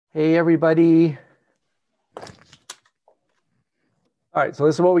Hey, everybody. All right, so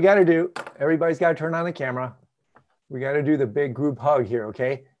this is what we got to do. Everybody's got to turn on the camera. We got to do the big group hug here,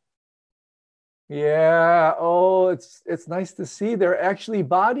 okay? Yeah, oh, it's nice to see there are actually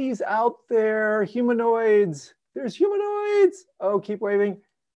bodies out there, humanoids. There's humanoids. Oh, keep waving.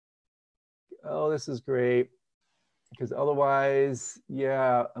 Oh, this is great. Because otherwise,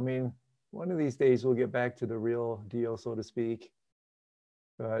 yeah, I mean, one of these days we'll get back to the real deal, so to speak.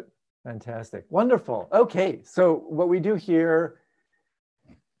 But fantastic. Wonderful. Okay, so what we do here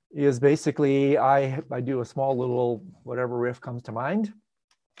is basically I do a small little whatever riff comes to mind.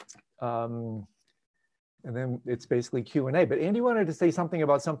 And then it's basically Q&A. But Andy wanted to say something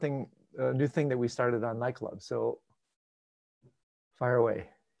about something, a new thing that we started on Nightclub. So fire away.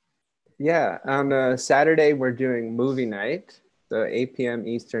 Yeah, on Saturday, we're doing movie night, so 8 p.m.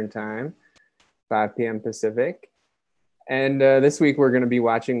 Eastern Time, 5 p.m. Pacific. And this week, we're going to be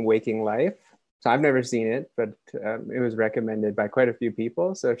watching Waking Life. So I've never seen it, but it was recommended by quite a few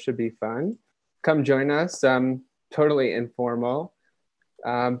people, so it should be fun. Come join us, totally informal,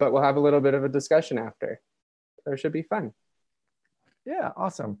 but we'll have a little bit of a discussion after. So it should be fun. Yeah,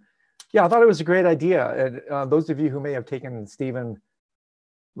 awesome. Yeah, I thought it was a great idea. And those of you who may have taken Stephen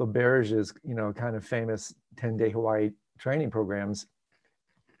LeBerge's, kind of famous 10-day Hawaii training programs,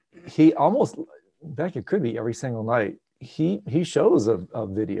 he almost, in fact, it could be every single night, he shows a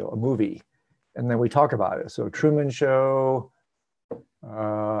video, a movie, and then we talk about it. So Truman Show,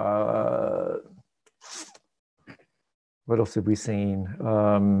 what else have we seen?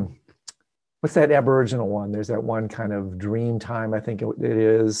 What's that Aboriginal one? There's that one kind of Dream Time, I think it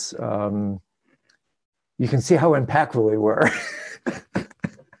is. You can see how impactful they were.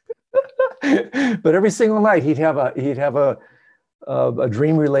 But every single night he'd have a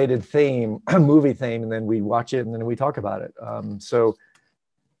dream-related theme, a movie theme, and then we watch it and then we talk about it. So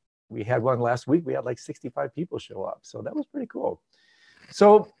we had one last week. We had like 65 people show up, so that was pretty cool.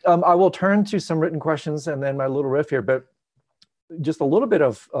 So I will turn to some written questions and then my little riff here, but just a little bit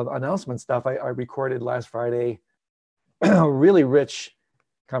of announcement stuff. I recorded last Friday a really rich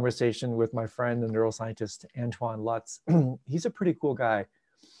conversation with my friend, the neuroscientist Antoine Lutz. He's a pretty cool guy.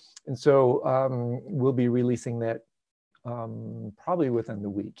 And so we'll be releasing that probably within the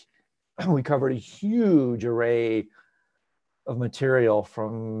week. We covered a huge array of material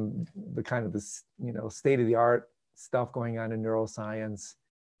from the kind of this, state-of-the-art stuff going on in neuroscience.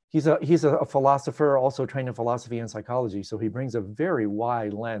 He's a philosopher, also trained in philosophy and psychology, so he brings a very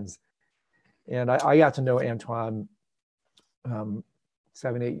wide lens. And I got to know Antoine 7,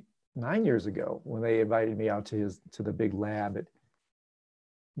 8, 9 years ago when they invited me out to the big lab at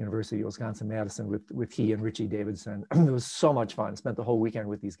University of Wisconsin-Madison with he and Richie Davidson. It was so much fun. Spent the whole weekend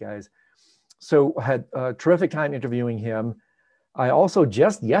with these guys. So I had a terrific time interviewing him. I also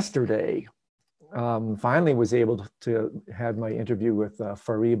just yesterday finally was able to have my interview with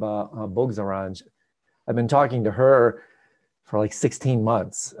Fariba Bogzaranj. I've been talking to her for like 16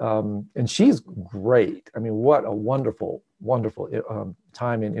 months. And she's great. I mean, what a wonderful, wonderful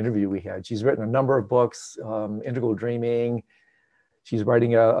time and interview we had. She's written a number of books, Integral Dreaming. She's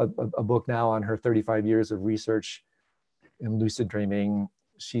writing a book now on her 35 years of research in lucid dreaming.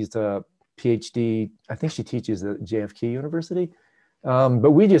 She's a PhD. I think she teaches at JFK University.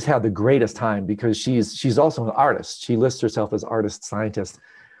 But we just had the greatest time because she's also an artist. She lists herself as artist scientist.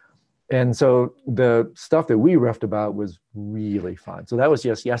 And so the stuff that we riffed about was really fun. So that was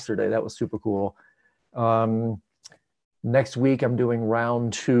just yesterday. That was super cool. Next week, I'm doing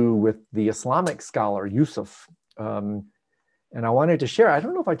round 2 with the Islamic scholar, Yusuf. And I wanted to share, I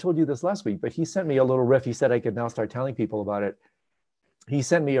don't know if I told you this last week, but he sent me a little riff. He said I could now start telling people about it. He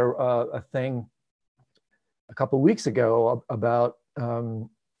sent me a thing a couple of weeks ago about,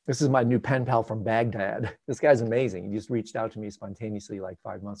 this is my new pen pal from Baghdad. This guy's amazing. He just reached out to me spontaneously like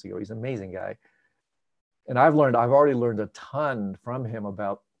 5 months ago. He's an amazing guy. And I've already learned a ton from him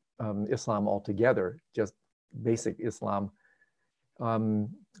about Islam altogether, just basic Islam,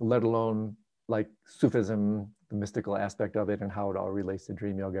 let alone like Sufism, the mystical aspect of it and how it all relates to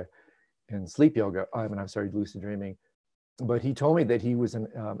dream yoga and sleep yoga. Lucid dreaming. But he told me that he was in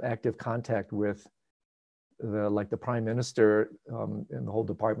active contact with the prime minister and the whole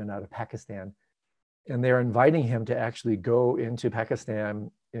department out of Pakistan. And they're inviting him to actually go into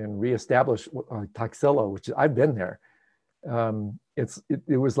Pakistan and reestablish Taxila, which I've been there. It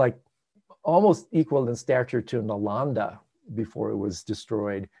was like almost equal in stature to Nalanda before it was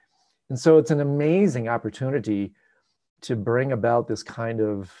destroyed. And so it's an amazing opportunity to bring about this kind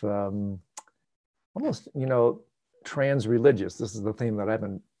of almost, trans-religious. This is the theme that I've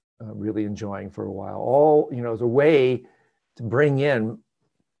been really enjoying for a while. All, as a way to bring in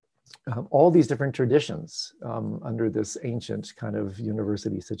all these different traditions under this ancient kind of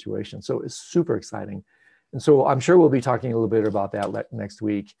university situation. So it's super exciting. And so I'm sure we'll be talking a little bit about that next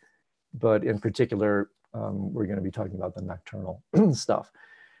week, but in particular, we're going to be talking about the nocturnal stuff.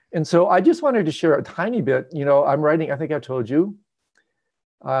 And so I just wanted to share a tiny bit. I'm writing, I think I told you,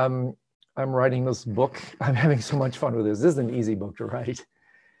 I'm writing this book. I'm having so much fun with this. This is an easy book to write.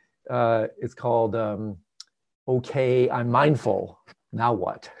 It's called Okay, I'm Mindful. Now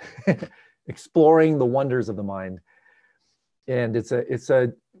what? Exploring the wonders of the mind. And it's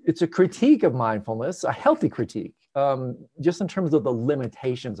a critique of mindfulness, a healthy critique, just in terms of the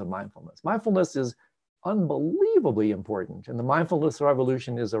limitations of mindfulness. Mindfulness is unbelievably important, and the mindfulness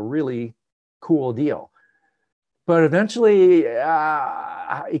revolution is a really cool deal. But eventually,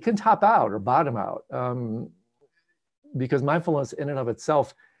 it can top out or bottom out, because mindfulness in and of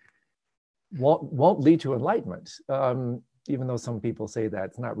itself won't lead to enlightenment, even though some people say that.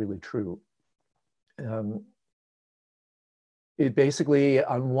 It's not really true. It basically,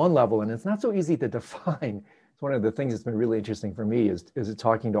 on one level, and it's not so easy to define, it's one of the things that's been really interesting for me is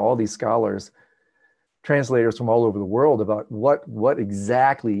talking to all these scholars, translators from all over the world about what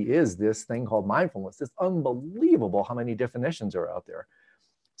exactly is this thing called mindfulness. It's unbelievable how many definitions are out there.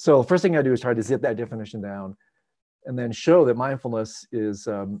 So the first thing I do is try to zip that definition down and then show that mindfulness is,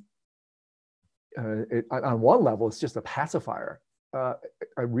 on one level, it's just a pacifier, a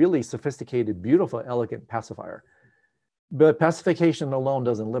really sophisticated, beautiful, elegant pacifier. But pacification alone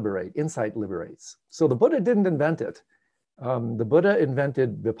doesn't liberate. Insight liberates. So the Buddha didn't invent it. The Buddha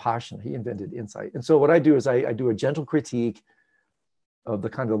invented vipassana. He invented insight. And so what I do is I do a gentle critique of the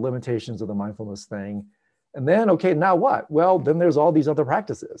kind of limitations of the mindfulness thing. And then, okay, now what? Well, then there's all these other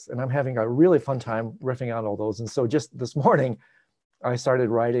practices. And I'm having a really fun time riffing out all those. And so just this morning, I started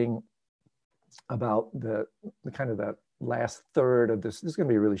writing about the kind of that last third of this. This is going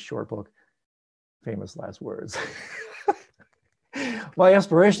to be a really short book, famous last words. My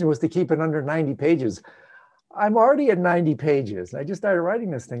aspiration was to keep it under 90 pages. I'm already at 90 pages. I just started writing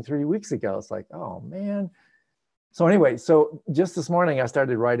this thing 3 weeks ago. It's like, oh man. So anyway, so just this morning, I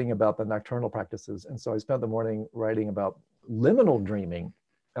started writing about the nocturnal practices. And so I spent the morning writing about liminal dreaming,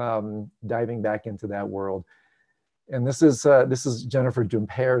 diving back into that world. And this is Jennifer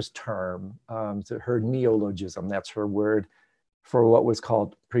Dumpere's term, her neologism. That's her word for what was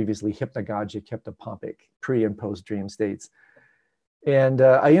called previously hypnagogic, hypnopompic, pre and post dream states. And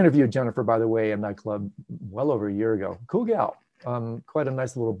I interviewed Jennifer, by the way, in a nightclub well over a year ago. Cool gal. Quite a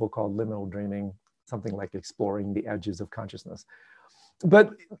nice little book called Liminal Dreaming, something like Exploring the Edges of Consciousness.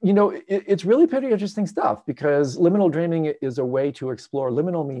 But, it's really pretty interesting stuff because liminal dreaming is a way to explore.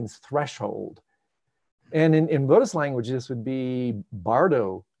 Liminal means threshold. And in Buddhist language, this would be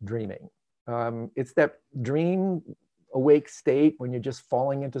bardo dreaming. It's that dream awake state when you're just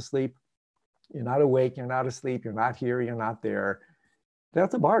falling into sleep. You're not awake, you're not asleep, you're not here, you're not there.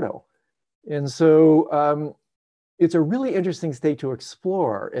 That's a bardo. And so it's a really interesting state to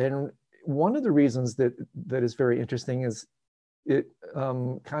explore. And one of the reasons that is very interesting is it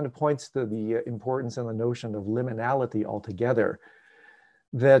kind of points to the importance and the notion of liminality altogether.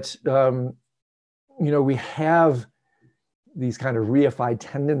 That, we have these kind of reified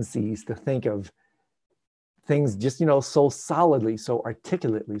tendencies to think of things just, so solidly, so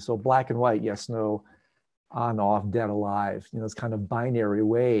articulately, so black and white, yes, no, on, off, dead, alive, this kind of binary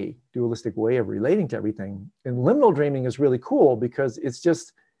way, dualistic way of relating to everything. And liminal dreaming is really cool because it's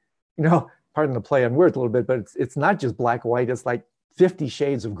just, pardon the play on words a little bit, but it's not just black, white, it's like 50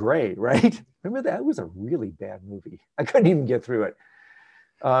 Shades of Gray, right? Remember that? It was a really bad movie. I couldn't even get through it.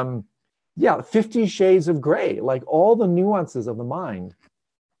 50 Shades of Gray, like all the nuances of the mind.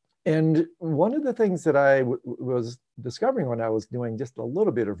 And one of the things that I was discovering when I was doing just a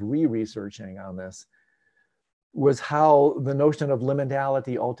little bit of researching on this was how the notion of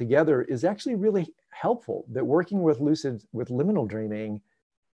liminality altogether is actually really helpful. That working with liminal dreaming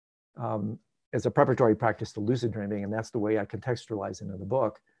as a preparatory practice to lucid dreaming, and that's the way I contextualize it in the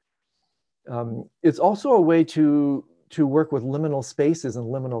book. It's also a way to work with liminal spaces and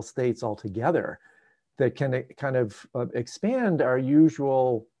liminal states altogether that can kind of expand our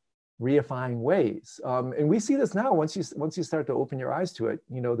usual reifying ways. And we see this now once you start to open your eyes to it.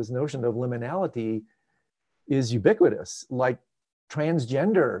 This notion of liminality is ubiquitous. Like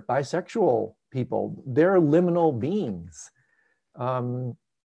transgender, bisexual people, they're liminal beings.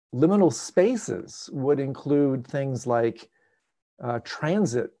 Liminal spaces would include things like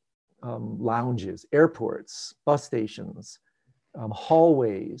transit lounges, airports, bus stations,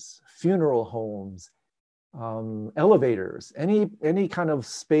 hallways, funeral homes, elevators, any kind of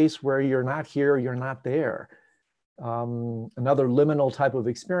space where you're not here, you're not there. Another liminal type of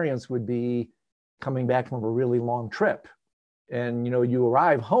experience would be coming back from a really long trip. And you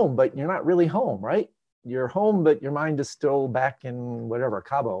arrive home, but you're not really home, right? You're home, but your mind is still back in whatever,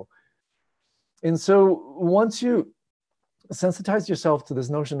 Cabo. And so once you sensitize yourself to this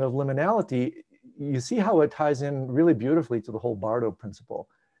notion of liminality, you see how it ties in really beautifully to the whole Bardo principle,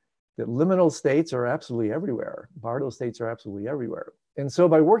 that liminal states are absolutely everywhere. Bardo states are absolutely everywhere. And so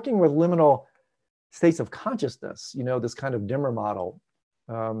by working with liminal states of consciousness, this kind of dimmer model,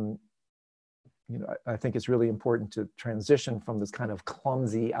 I think it's really important to transition from this kind of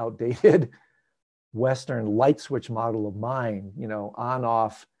clumsy, outdated Western light switch model of mind, on,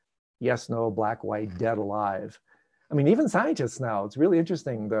 off, yes, no, black, white, dead, alive. I mean, even scientists now, it's really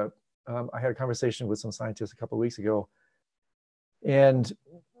interesting. I had a conversation with some scientists a couple of weeks ago, and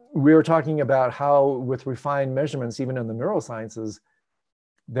we were talking about how with refined measurements, even in the neurosciences,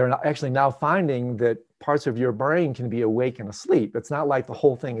 they're actually now finding that parts of your brain can be awake and asleep. It's not like the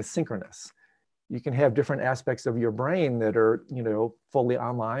whole thing is synchronous. You can have different aspects of your brain that are, fully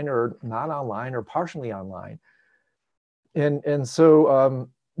online or not online or partially online. And so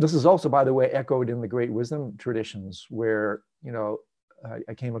this is also, by the way, echoed in the great wisdom traditions where,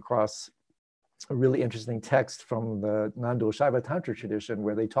 I came across a really interesting text from the Nando Shaiva Tantra tradition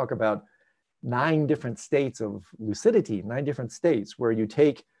where they talk about 9 different states of lucidity, 9 different states where you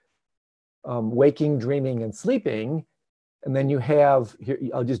take waking, dreaming, and sleeping. And then you have, here,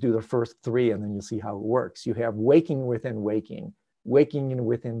 I'll just do the first 3 and then you'll see how it works. You have waking within waking, waking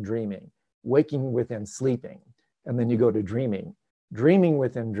within dreaming, waking within sleeping. And then you go to dreaming, dreaming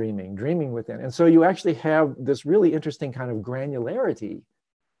within dreaming, dreaming within. And so you actually have this really interesting kind of granularity,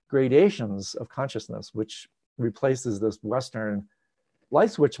 gradations of consciousness, which replaces this Western light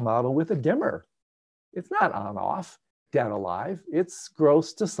switch model with a dimmer. It's not on, off, dead, alive. It's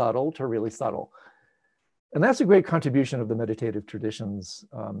gross to subtle to really subtle. And that's a great contribution of the meditative traditions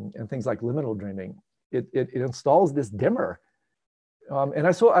and things like liminal dreaming. It installs this dimmer. And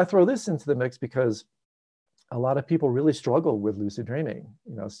I throw this into the mix because a lot of people really struggle with lucid dreaming.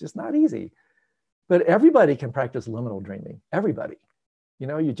 It's just not easy. But everybody can practice liminal dreaming. Everybody.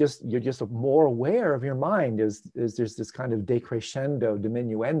 You're just more aware of your mind as there's this kind of decrescendo,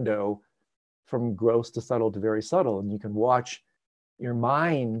 diminuendo from gross to subtle to very subtle. And you can watch your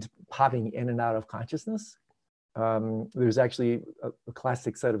mind popping in and out of consciousness. There's actually a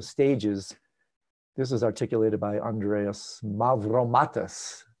classic set of stages. This is articulated by Andreas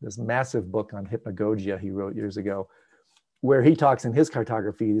Mavromatis, this massive book on hypnagogia he wrote years ago, where he talks in his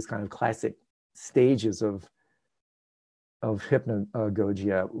cartography, these kind of classic stages of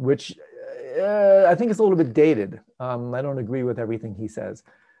hypnagogia, which I think is a little bit dated. I don't agree with everything he says.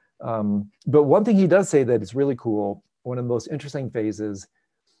 But one thing he does say that is really cool, one of the most interesting phases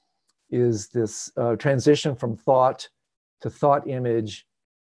is this transition from thought to thought image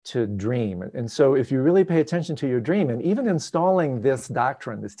to dream. And so if you really pay attention to your dream, and even installing this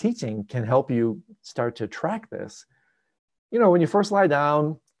doctrine, this teaching can help you start to track this. When you first lie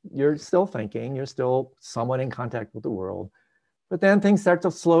down, you're still thinking, you're still somewhat in contact with the world. But then things start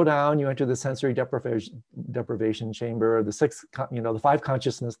to slow down. You enter the sensory deprivation chamber. The 5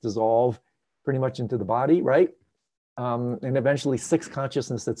 consciousness dissolve pretty much into the body, right? And eventually 6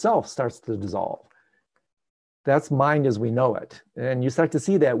 consciousness itself starts to dissolve. That's mind as we know it. And you start to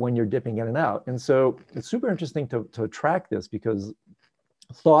see that when you're dipping in and out. And so it's super interesting to track this because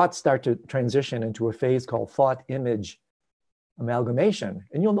thoughts start to transition into a phase called thought image amalgamation.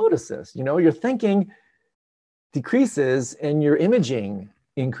 And you'll notice this, your thinking decreases and your imaging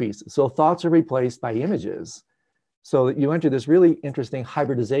increases. So thoughts are replaced by images. So you enter this really interesting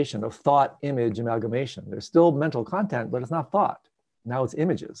hybridization of thought image amalgamation. There's still mental content, but it's not thought. Now it's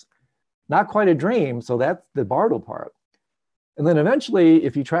images. Not quite a dream, so that's the Bardo part. And then eventually,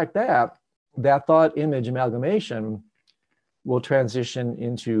 if you track that thought image amalgamation will transition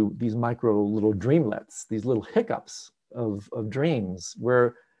into these micro little dreamlets, these little hiccups of dreams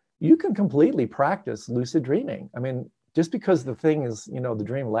where you can completely practice lucid dreaming. I mean, just because the thing is, the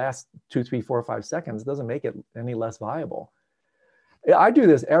dream lasts 2, 3, 4, 5 seconds doesn't make it any less viable. I do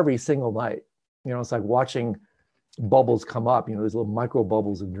this every single night. It's like watching bubbles come up, these little micro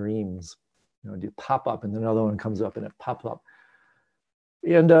bubbles of dreams, you pop up and then another one comes up and it pops up.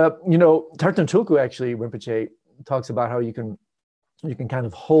 And, Tartan Tulku actually, Rinpoche, talks about how you can kind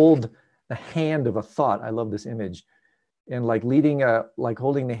of hold the hand of a thought. I love this image. And like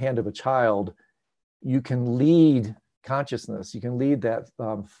holding the hand of a child, you can lead consciousness, you can lead that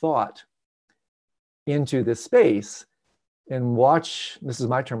thought into this space and watch, this is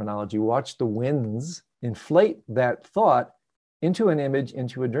my terminology, watch the winds inflate that thought into an image,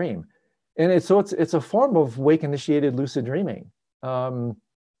 into a dream. And it's a form of wake-initiated lucid dreaming,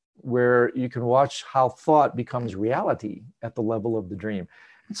 where you can watch how thought becomes reality at the level of the dream.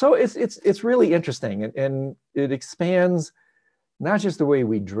 So it's really interesting, and it expands not just the way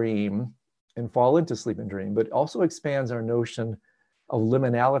we dream and fall into sleep and dream, but also expands our notion of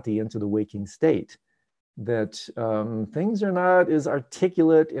liminality into the waking state. That things are not as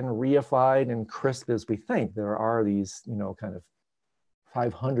articulate and reified and crisp as we think. There are these, kind of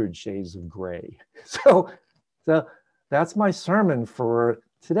 500 shades of gray. So that's my sermon for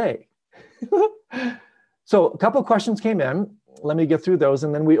today. So a couple of questions came in. Let me get through those,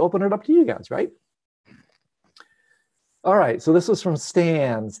 and then we open it up to you guys, right? All right, so this was from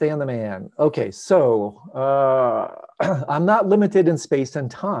Stan the man. Okay, so I'm not limited in space and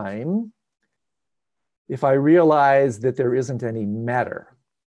time if I realize that there isn't any matter.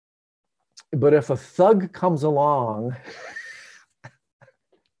 But if a thug comes along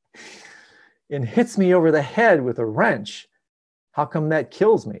and hits me over the head with a wrench, how come that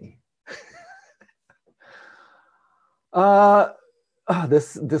kills me?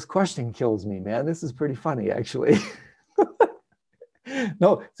 This question kills me, man. This is pretty funny, actually.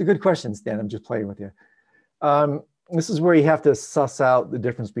 No, it's a good question, Stan. I'm just playing with you. This is where you have to suss out the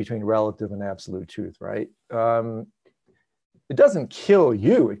difference between relative and absolute truth, right? It doesn't kill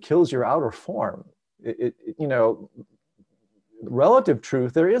you, it kills your outer form. Relative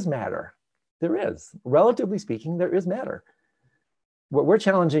truth, there is matter. There is. Relatively speaking, there is matter. What we're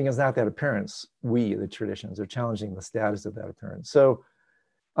challenging is not that appearance. We, the traditions, are challenging the status of that appearance. So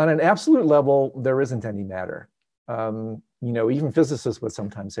on an absolute level, there isn't any matter. Even physicists would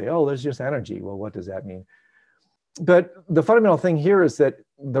sometimes say, oh, there's just energy. Well, what does that mean? But the fundamental thing here is that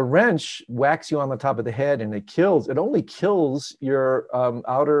the wrench whacks you on the top of the head and it only kills your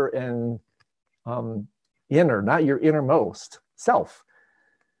outer and inner, not your innermost self.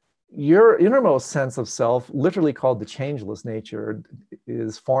 Your innermost sense of self, literally called the changeless nature,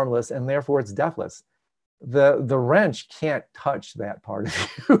 is formless, and therefore it's deathless. The wrench can't touch that part of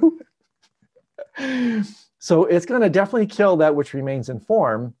you. So it's going to definitely kill that which remains in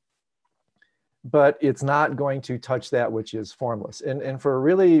form, but it's not going to touch that which is formless. And for a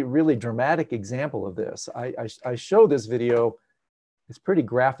really, really dramatic example of this, I show this video. It's pretty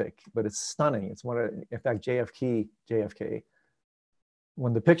graphic, but it's stunning. It's in fact, JFK,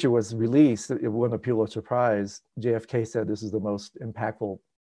 when the picture was released, it won a Pulitzer Prize. JFK said this is the most impactful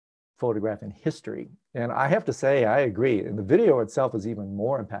photograph in history. And I have to say, I agree. And the video itself is even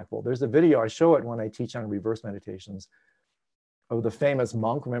more impactful. There's a video, I show it when I teach on reverse meditations, of the famous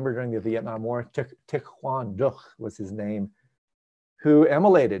monk, remember during the Vietnam War, Thich Huan Duc was his name, who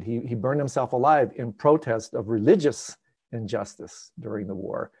immolated, he burned himself alive in protest of religious injustice during the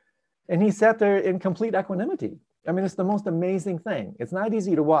war. And he sat there in complete equanimity. I mean, it's the most amazing thing. It's not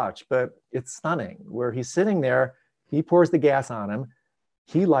easy to watch, but it's stunning, where he's sitting there, he pours the gas on him,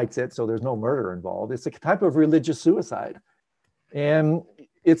 he lights it, so there's no murder involved. It's a type of religious suicide. And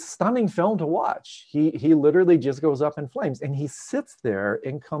it's stunning film to watch. He literally just goes up in flames, and he sits there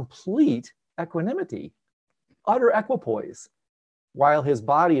in complete equanimity, utter equipoise, while his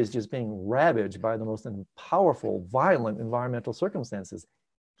body is just being ravaged by the most powerful, violent environmental circumstances.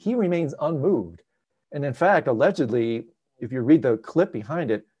 He remains unmoved. And in fact, allegedly, if you read the clip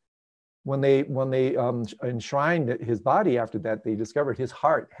behind it, when they enshrined his body after that, they discovered his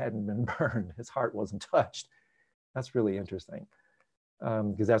heart hadn't been burned. His heart wasn't touched. That's really interesting,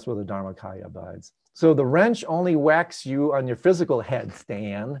 because that's where the Dharmakaya abides. So the wrench only whacks you on your physical head,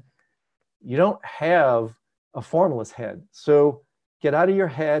 Stan. You don't have a formless head. So get out of your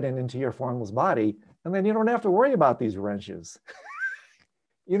head and into your formless body, and then you don't have to worry about these wrenches.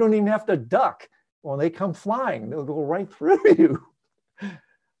 You don't even have to duck. When they come flying, they'll go right through you.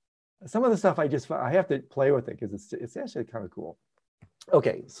 Some of the stuff I have to play with it because it's actually kind of cool.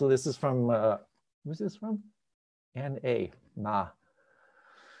 Okay, so this is from, who's this from? N-A, nah.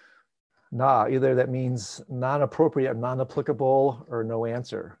 Nah, either that means non-appropriate, non-applicable, or no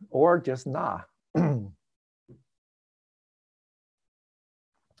answer, or just nah.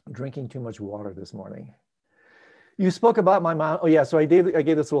 Drinking too much water this morning. You spoke about my mom. Oh yeah, so I gave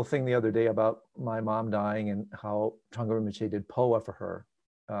this little thing the other day about my mom dying and how Trungpa Rinpoche did POA for her.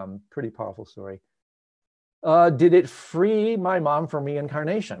 Pretty powerful story. Did it free my mom from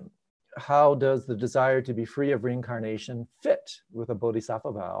reincarnation? How does the desire to be free of reincarnation fit with a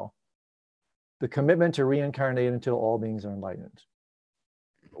bodhisattva vow? The commitment to reincarnate until all beings are enlightened.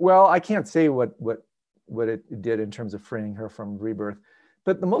 Well, I can't say what it did in terms of freeing her from rebirth.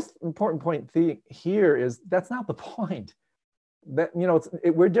 But the most important point here is that's not the point. That,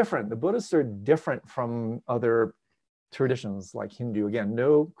 we're different. The Buddhists are different from other traditions like Hindu. Again,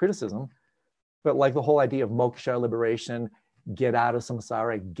 no criticism. But like the whole idea of moksha, liberation, get out of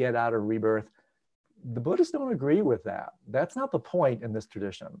samsara, get out of rebirth, the Buddhists don't agree with that. That's not the point in this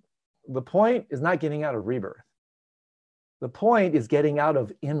tradition. The point is not getting out of rebirth. The point is getting out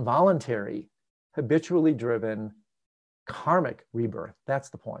of involuntary, habitually driven, karmic rebirth. That's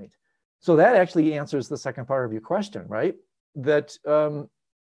the point. So that actually answers the second part of your question, right? That,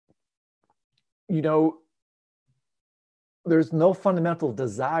 there's no fundamental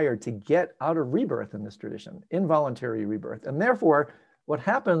desire to get out of rebirth in this tradition, involuntary rebirth. And therefore, what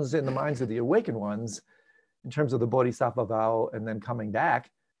happens in the minds of the awakened ones, in terms of the bodhisattva vow and then coming back,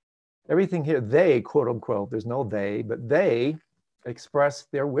 everything here, they, quote unquote, there's no they, but they express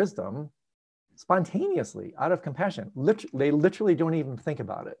their wisdom spontaneously out of compassion. They literally don't even think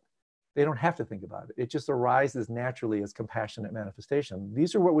about it. They don't have to think about it. It just arises naturally as compassionate manifestation.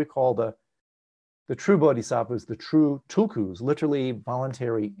 These are what we call the true bodhisattvas, the true tulkus, literally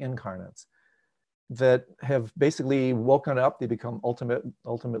voluntary incarnates that have basically woken up. They become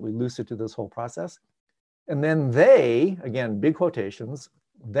ultimately lucid to this whole process. And then they, again, big quotations,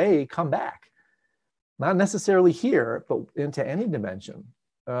 they come back. Not necessarily here, but into any dimension.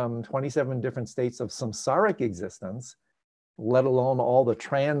 27 different states of samsaric existence, let alone all the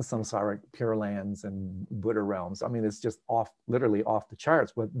trans-samsaric pure lands and Buddha realms. I mean, it's just literally off the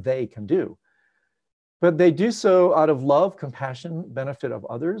charts what they can do. But they do so out of love, compassion, benefit of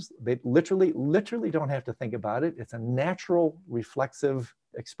others. They literally don't have to think about it. It's a natural, reflexive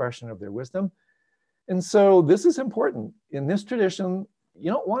expression of their wisdom. And so this is important. In this tradition,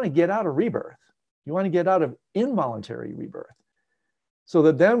 you don't want to get out of rebirth. You want to get out of involuntary rebirth. So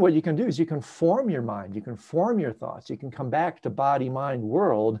that then what you can do is you can form your mind, you can form your thoughts, you can come back to body, mind,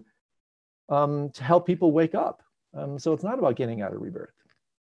 world to help people wake up. So it's not about getting out of rebirth.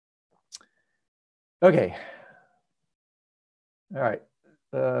 Okay. All right.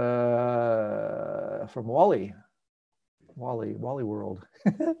 From Wally World.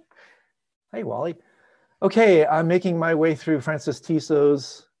 Hey, Wally. Okay, I'm making my way through Francis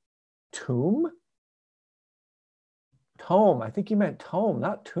Tiso's tome. I think you meant tome,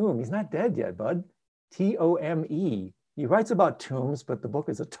 not tomb. He's not dead yet, bud. T-O-M-E. He writes about tombs, but the book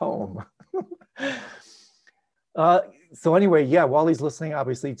is a tome. So anyway, yeah, Wally's listening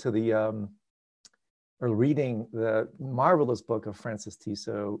obviously to the, or reading the marvelous book of Francis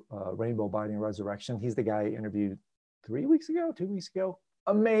Tiso, Rainbow Binding Resurrection. He's the guy I interviewed 2 weeks ago.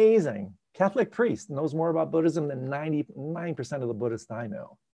 Amazing. Catholic priest, knows more about Buddhism than 99% of the Buddhists I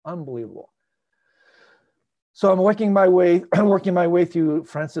know. Unbelievable. So I'm working my way through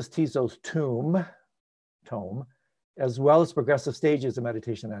Francis Tiso's tome, as well as Progressive Stages of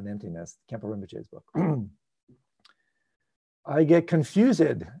Meditation on Emptiness, Khenpo Rinpoche's book. I get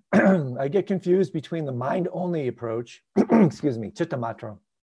confused between the mind-only approach, excuse me, Chittamatra,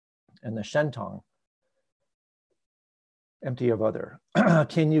 and the Shentong, empty of other.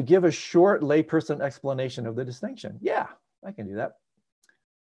 Can you give a short layperson explanation of the distinction? Yeah, I can do that.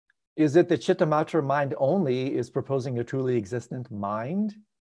 Is it that Chittamatra mind only is proposing a truly existent mind?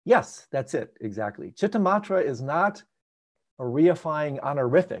 Yes, that's it, exactly. Chittamatra is not a reifying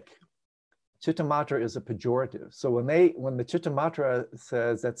honorific. Chittamatra is a pejorative. So when the Chittamatra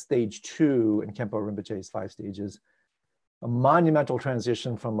says that stage 2 in Khenpo Rinpoche's 5 stages, a monumental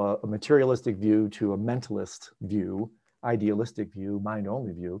transition from a materialistic view to a mentalist view, idealistic view,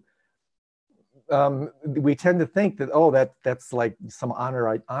 mind-only view, we tend to think that, oh, that's like some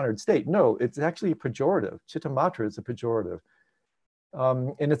honored state. No, it's actually a pejorative. Chittamatra is a pejorative.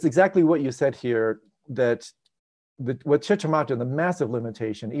 And it's exactly what you said here, that what Chittamatra, the massive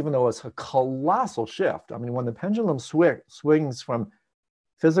limitation, even though it's a colossal shift. I mean, when the pendulum swings from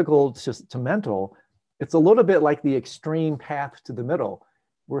physical to mental, it's a little bit like the extreme path to the middle.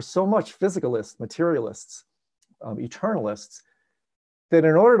 We're so much physicalists, materialists, eternalists, that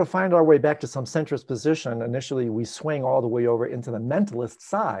in order to find our way back to some centrist position, initially we swing all the way over into the mentalist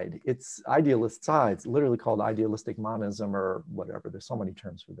side. It's idealist sides, literally called idealistic monism or whatever. There's so many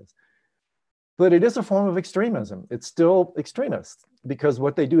terms for this. But it is a form of extremism. It's still extremist, because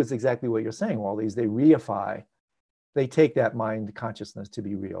what they do is exactly what you're saying, Wallies. They reify, they take that mind consciousness to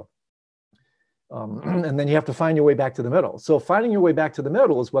be real. And then you have to find your way back to the middle. So finding your way back to the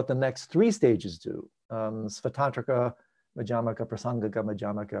middle is what the next 3 stages do. Svatantrika, Majamaka, Prasangaka,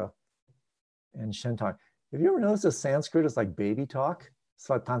 Majamaka, and Shentong. Have you ever noticed that Sanskrit is like baby talk?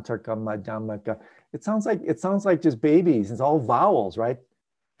 Svatantrika, Majamaka. It sounds like just babies. It's all vowels, right?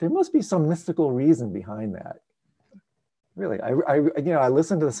 There must be some mystical reason behind that. Really, I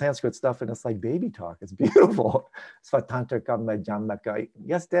listen to the Sanskrit stuff and it's like baby talk. It's beautiful. Svatantrika, Majamaka.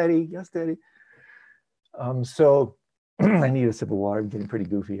 Yes, daddy. Yes, daddy. So I need a sip of water. I'm getting pretty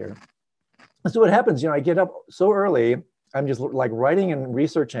goofy here. So what happens, I get up so early, I'm just like writing and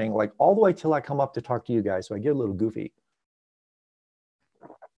researching like all the way till I come up to talk to you guys. So I get a little goofy.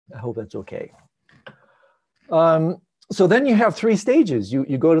 I hope that's okay. So then you have three stages.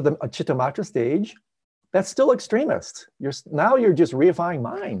 You go to the Chittamatra stage. That's still extremist. Now you're just reifying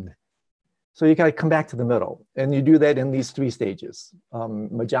mind. So you got to come back to the middle. And you do that in these three stages.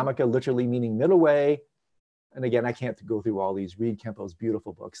 Madhyamaka literally meaning middle way. And again, I can't go through all these. Read Kempo's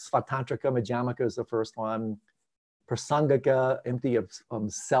beautiful books. Svatantrika Madhyamaka is the first one. Prasangika, empty of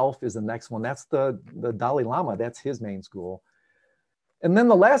self, is the next one. That's the Dalai Lama. That's his main school. And then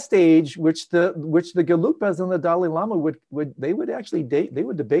the last stage, which the Gelugpas and the Dalai Lama would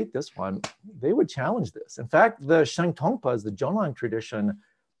debate this one. They would challenge this. In fact, the Shangtongpas, the Jonang tradition,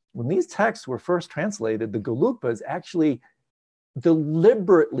 when these texts were first translated, the Gelugpas actually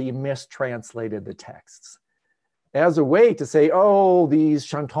deliberately mistranslated the texts as a way to say, oh, these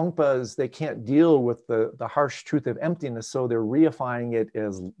Shantongpas, they can't deal with the harsh truth of emptiness, so they're reifying it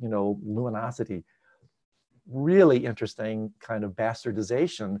as, luminosity. Really interesting kind of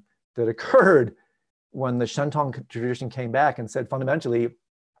bastardization that occurred when the Shantong tradition came back and said fundamentally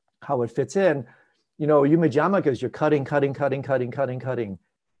how it fits in. You Madhyamakas, you're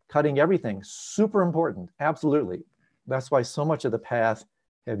cutting everything. Super important, absolutely. That's why so much of the path,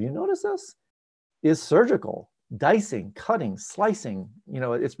 have you noticed this, is surgical. Dicing, cutting, slicing,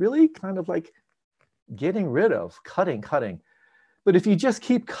 it's really kind of like getting rid of, cutting. But if you just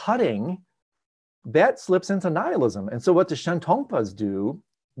keep cutting, that slips into nihilism. And so what the Shantongpas do,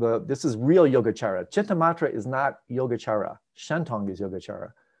 this is real Yogacara. Chittamatra is not Yogacara. Shantong is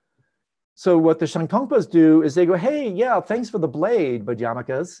Yogacara. So what the Shantongpas do is they go, hey, yeah, thanks for the blade,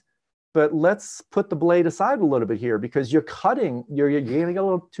 Madhyamakas, but let's put the blade aside a little bit here because you're cutting, you're getting a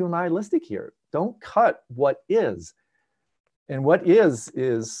little too nihilistic here. Don't cut what is. And what is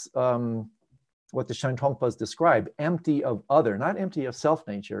what the Shantongpas describe, empty of other, not empty of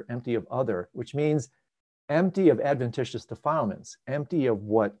self-nature, empty of other, which means empty of adventitious defilements, empty of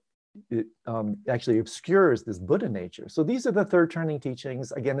what it actually obscures this Buddha nature. So these are the third turning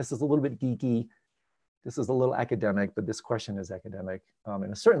teachings. Again, this is a little bit geeky. This is a little academic, but this question is academic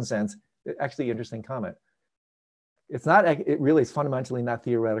in a certain sense. Actually, interesting comment. It's not, it really is fundamentally not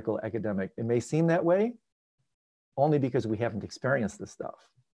theoretical academic. It may seem that way only because we haven't experienced this stuff.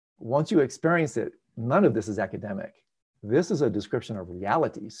 Once you experience it, none of this is academic. This is a description of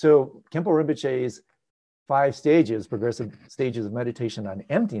reality. So Khenpo Rinpoche's 5 stages, progressive stages of meditation on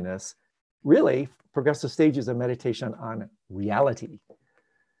emptiness, really progressive stages of meditation on reality.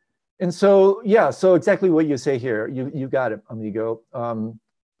 And so, yeah, so exactly what you say here, you got it, amigo.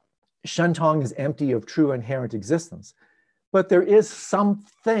 Shantong is empty of true inherent existence, but there is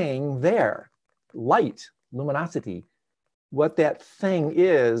something there, light, luminosity. What that thing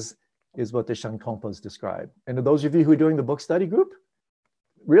is what the Shantongpas describe. And to those of you who are doing the book study group,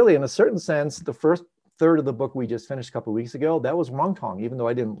 really, in a certain sense, the first third of the book we just finished a couple of weeks ago, that was Wangtong, even though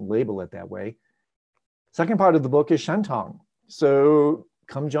I didn't label it that way. Second part of the book is Shantong. So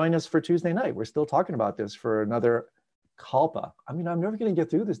come join us for Tuesday night. We're still talking about this for another kalpa. I mean, I'm never going to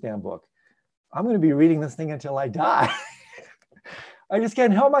get through this damn book. I'm going to be reading this thing until I die. I just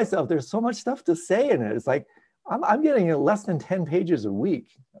can't help myself. There's so much stuff to say in it. It's like, I'm getting less than 10 pages a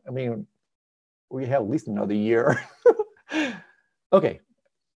week. I mean, we have at least another year. Okay.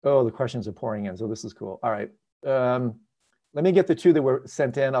 Oh, the questions are pouring in, so this is cool. All right. Let me get the 2 that were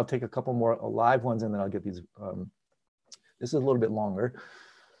sent in. I'll take a couple more live ones, and then I'll get these. This is a little bit longer.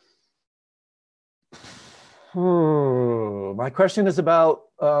 My question is about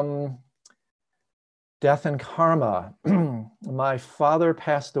death and karma. My father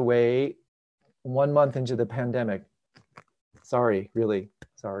passed away 1 month into the pandemic. Sorry, really,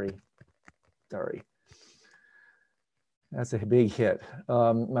 sorry. That's a big hit.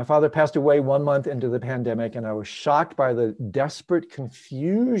 My father passed away 1 month into the pandemic, and I was shocked by the desperate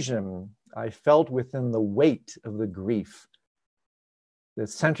confusion I felt within the weight of the grief that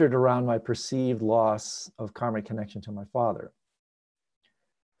centered around my perceived loss of karmic connection to my father.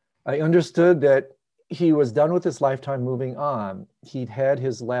 I understood that he was done with his lifetime, moving on. He'd had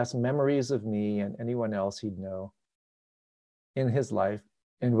his last memories of me and anyone else he'd know in his life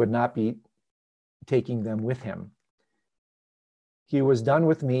and would not be taking them with him. He was done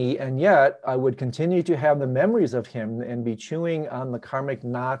with me, and yet I would continue to have the memories of him and be chewing on the karmic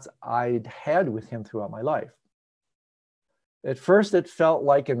knots I'd had with him throughout my life. At first, it felt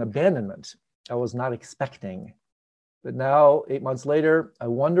like an abandonment I was not expecting. But now, 8 months later, I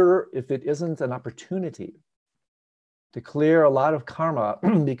wonder if it isn't an opportunity to clear a lot of karma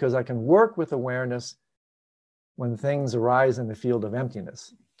because I can work with awareness when things arise in the field of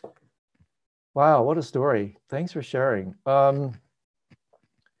emptiness. Wow, what a story. Thanks for sharing.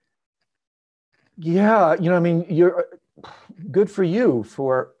 Yeah, I mean, you're good for you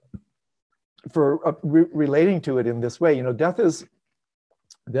for relating to it in this way. Death is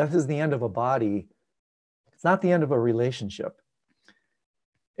the end of a body. It's not the end of a relationship.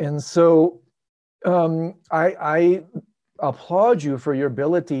 And so I applaud you for your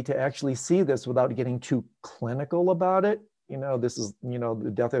ability to actually see this without getting too clinical about it. This is,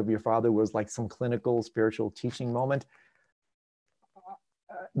 the death of your father was like some clinical spiritual teaching moment.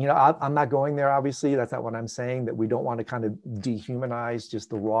 I'm not going there, obviously. That's not what I'm saying, that we don't want to kind of dehumanize just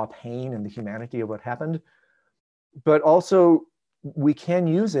the raw pain and the humanity of what happened. But also, we can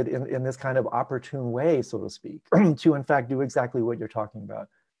use it in this kind of opportune way, so to speak, to in fact do exactly what you're talking about,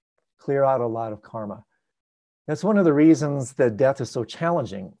 clear out a lot of karma. That's one of the reasons that death is so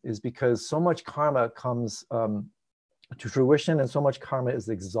challenging, is because so much karma comes to fruition and so much karma is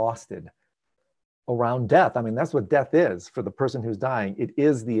exhausted around death. I mean, that's what death is for the person who's dying. It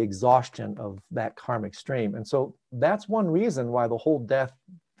is the exhaustion of that karmic stream. And so that's one reason why the whole death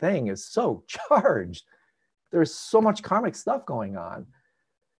thing is so charged. There's so much karmic stuff going on.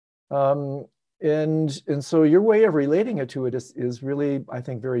 And so your way of relating it to it is really, I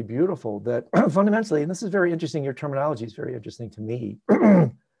think, very beautiful. That fundamentally, and this is very interesting, your terminology is very interesting to me.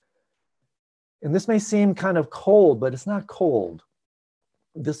 And this may seem kind of cold, but it's not cold.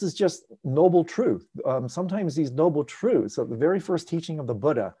 This is just noble truth. Sometimes these noble truths, so the very first teaching of the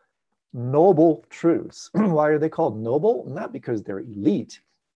Buddha, noble truths. Why are they called noble? Not because they're elite,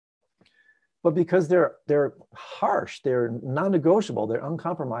 but because they're harsh, they're non-negotiable, they're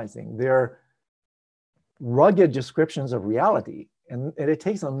uncompromising, they're rugged descriptions of reality. And it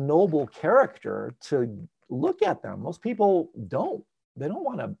takes a noble character to look at them. Most people don't. They don't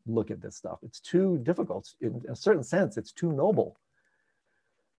want to look at this stuff. It's too difficult. In a certain sense, it's too noble.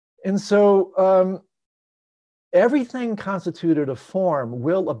 And so everything constituted of form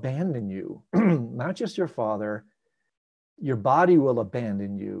will abandon you, not just your father. Your body will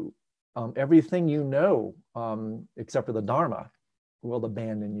abandon you. Everything you know, except for the Dharma, will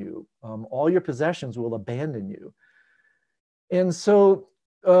abandon you. All your possessions will abandon you. And so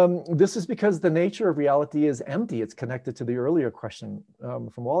this is because the nature of reality is empty. It's connected to the earlier question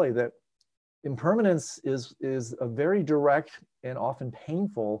from Wally, that impermanence is a very direct and often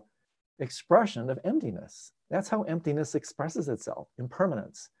painful expression of emptiness. That's how emptiness expresses itself,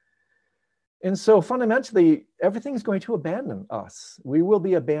 impermanence. And so fundamentally, everything's going to abandon us. We will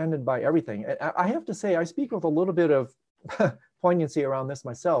be abandoned by everything. I have to say, I speak with a little bit of poignancy around this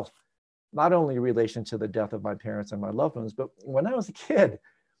myself, not only in relation to the death of my parents and my loved ones, but when I was a kid,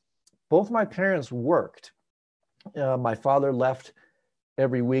 both my parents worked. My father left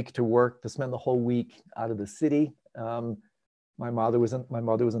every week to work, to spend the whole week out of the city. My mother was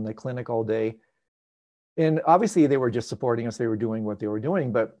in the clinic all day. And obviously they were just supporting us. They were doing what they were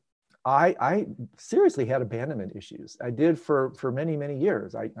doing, but I seriously had abandonment issues. I did for many, many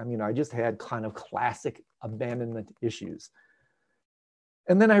years. I mean, I just had kind of classic abandonment issues.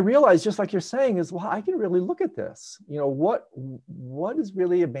 And then I realized, just like you're saying, is, well, I can really look at this. What is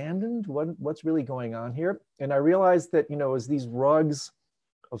really abandoned? What's really going on here? And I realized that, as these rugs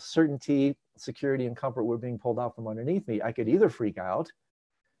of certainty, security, and comfort were being pulled out from underneath me, I could either freak out,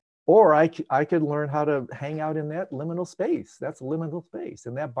 or I could learn how to hang out in that liminal space. That's liminal space,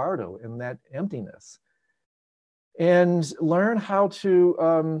 in that bardo, in that emptiness. And learn how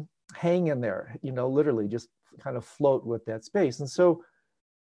to hang in there, literally just kind of float with that space. And so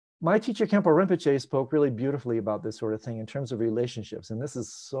my teacher, Khenpo Rinpoche, spoke really beautifully about this sort of thing in terms of relationships. And this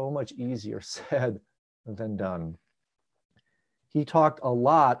is so much easier said than done. He talked a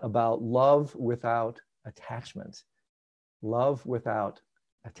lot about love without attachment. Love without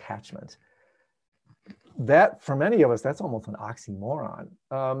attachment. That, for many of us, that's almost an oxymoron.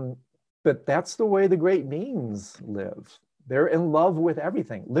 But that's the way the great beings live. They're in love with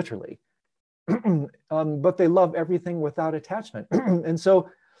everything, literally. But they love everything without attachment. And so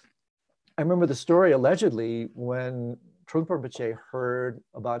I remember the story, allegedly, when Trungpa Rinpoche heard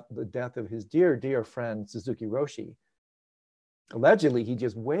about the death of his dear, dear friend, Suzuki Roshi. Allegedly, he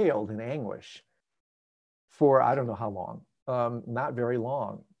just wailed in anguish for I don't know how long, not very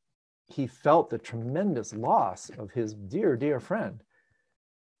long. He felt the tremendous loss of his dear, dear friend.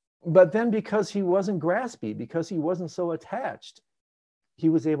 But then, because he wasn't graspy, because he wasn't so attached, he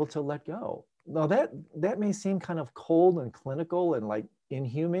was able to let go. Now that may seem kind of cold and clinical and like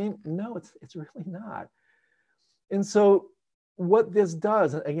inhumane. No, it's really not. And so what this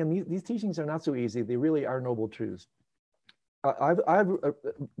does, again, these teachings are not so easy. They really are noble truths. I've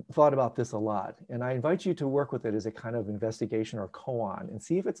thought about this a lot, and I invite you to work with it as a kind of investigation or koan and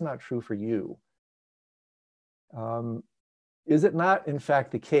see if it's not true for you. Is it not, in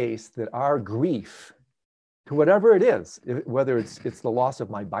fact, the case that our grief, to whatever it is, whether it's the loss of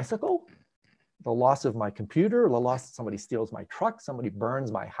my bicycle, the loss of my computer, the loss somebody steals my truck, somebody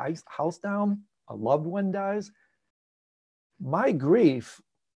burns my house down, a loved one dies, my grief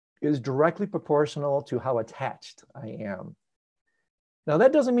is directly proportional to how attached I am. Now,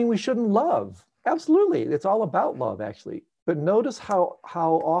 that doesn't mean we shouldn't love. Absolutely, it's all about love, actually. But notice how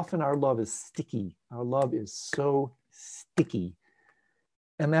often our love is sticky. Our love is so sticky.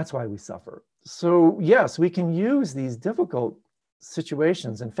 And that's why we suffer. So yes, we can use these difficult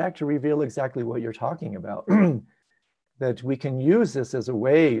situations, in fact, to reveal exactly what you're talking about, that we can use this as a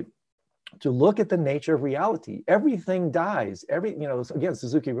way to look at the nature of reality. Everything dies. Again,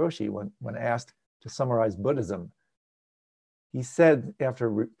 Suzuki Roshi, when asked to summarize Buddhism, he said,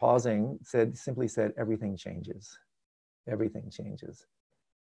 after pausing, simply said, everything changes. Everything changes.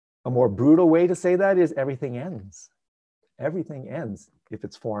 A more brutal way to say that is everything ends. Everything ends if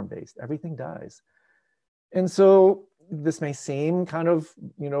it's form-based. Everything dies. And so this may seem kind of,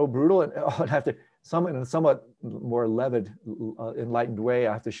 brutal, and I'd have to, in a somewhat more levied, enlightened way,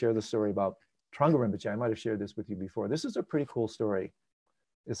 I have to share the story about Trungpa Rinpoche. I might have shared this with you before. This is a pretty cool story,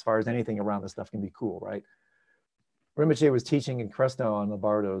 as far as anything around this stuff can be cool, right? Rinpoche was teaching in Crestno on the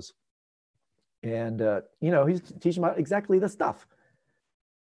Bardos. And, he's teaching about exactly this stuff.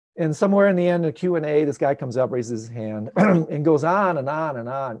 And somewhere in the end of Q&A, this guy comes up, raises his hand, and goes on and on and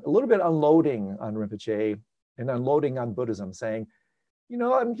on, a little bit unloading on Rinpoche and unloading on Buddhism, saying,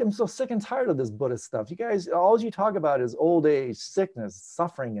 I'm so sick and tired of this Buddhist stuff. You guys, all you talk about is old age, sickness,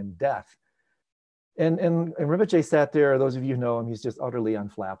 suffering, and death. And Rinpoche sat there. Those of you who know him, he's just utterly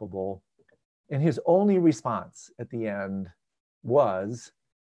unflappable. And his only response at the end was,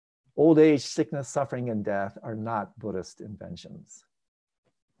 old age, sickness, suffering, and death are not Buddhist inventions.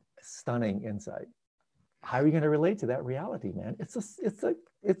 Stunning insight. How are you going to relate to that reality, man? It's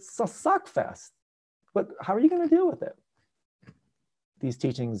a suck fest. But how are you going to deal with it? These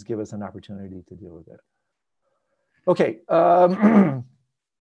teachings give us an opportunity to deal with it. Okay.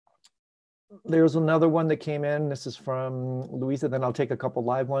 There's another one that came in. This is from Louisa. Then I'll take a couple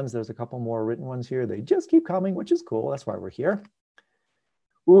live ones. There's a couple more written ones here. They just keep coming, which is cool. That's why we're here.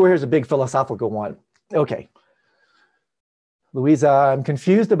 Ooh, here's a big philosophical one. Okay. Louisa, I'm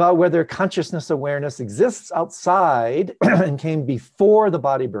confused about whether consciousness awareness exists outside and came before the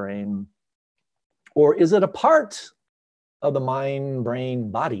body brain, or is it a part of the mind,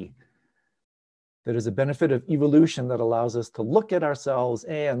 brain, body that is a benefit of evolution that allows us to look at ourselves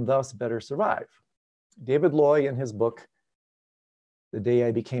and thus better survive? David Loy, in his book, The Day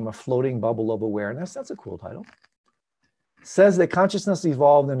I Became a Floating Bubble of Awareness, that's a cool title, says that consciousness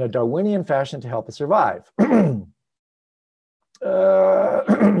evolved in a Darwinian fashion to help us survive.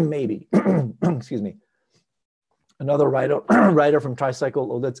 Maybe. Excuse me. Another writer from Tricycle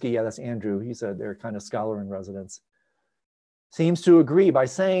Olitsky, yeah, that's Andrew. He's their kind of scholar in residence, seems to agree by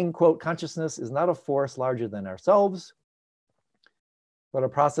saying, quote, consciousness is not a force larger than ourselves, but a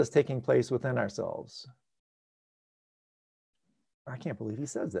process taking place within ourselves. I can't believe he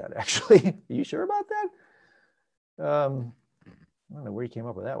says that, actually. Are you sure about that? I don't know where he came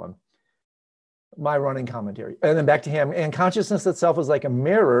up with that one. My running commentary. And then back to him. And consciousness itself is like a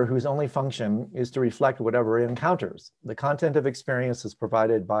mirror whose only function is to reflect whatever it encounters. The content of experience is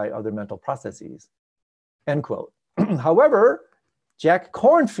provided by other mental processes. End quote. However, Jack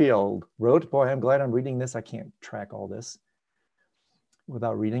Kornfield wrote, boy, I'm glad I'm reading this. I can't track all this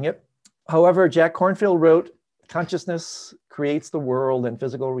without reading it. However, Jack Kornfield wrote, consciousness creates the world and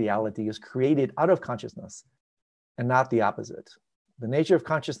physical reality is created out of consciousness and not the opposite. The nature of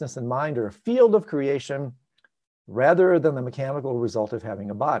consciousness and mind are a field of creation rather than the mechanical result of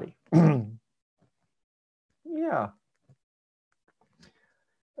having a body. Yeah.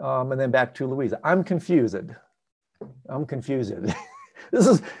 And then back to Louisa. I'm confused. This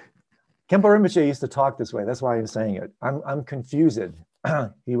is, Khenpo Rinpoche used to talk this way. That's why I'm saying it. I'm confused.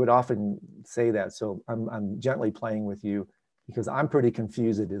 He would often say that. So I'm gently playing with you because I'm pretty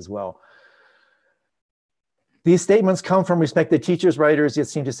confused as well. These statements come from respected teachers, writers, yet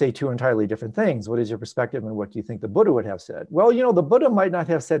seem to say two entirely different things. What is your perspective and what do you think the Buddha would have said? Well, the Buddha might not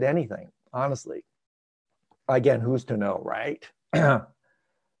have said anything, honestly. Again, who's to know, right?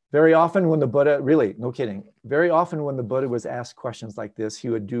 Very often when the Buddha, really, no kidding, very often when the Buddha was asked questions like this, he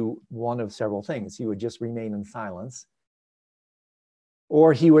would do one of several things. He would just remain in silence.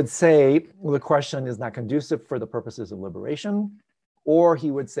 Or he would say, well, the question is not conducive for the purposes of liberation. Or he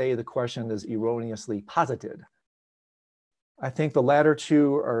would say the question is erroneously posited. I think the latter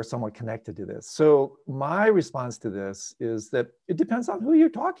two are somewhat connected to this. So my response to this is that it depends on who you're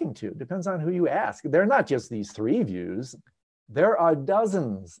talking to. It depends on who you ask. They're not just these three views. There are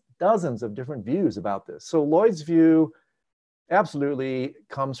dozens of different views about this. So Lloyd's view absolutely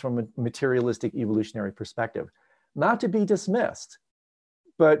comes from a materialistic evolutionary perspective, not to be dismissed,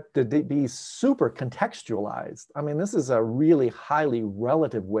 but to be super contextualized. I mean, this is a really highly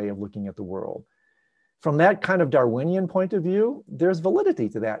relative way of looking at the world. From that kind of Darwinian point of view, there's validity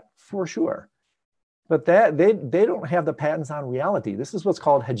to that for sure. But that they don't have the patents on reality. This is what's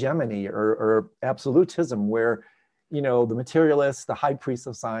called hegemony or absolutism, where, you know, the materialists, the high priests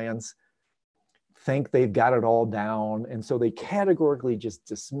of science, think they've got it all down. And so they categorically just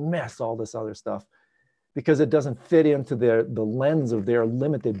dismiss all this other stuff because it doesn't fit into the lens of their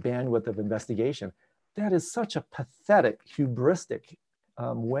limited bandwidth of investigation. That is such a pathetic, hubristic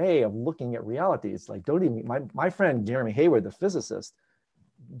way of looking at reality. It's like, don't even, my friend Jeremy Hayward, the physicist,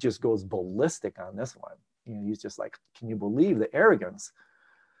 just goes ballistic on this one. You know, he's just like, can you believe the arrogance?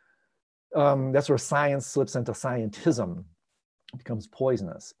 That's where science slips into scientism. It becomes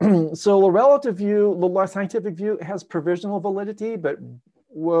poisonous. So the relative view, the scientific view has provisional validity, but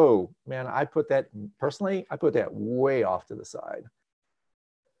whoa, man, I put that way off to the side.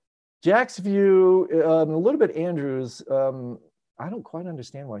 Jack's view, a little bit Andrew's, I don't quite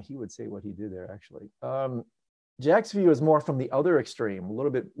understand why he would say what he did there, actually. Jack's view is more from the other extreme, a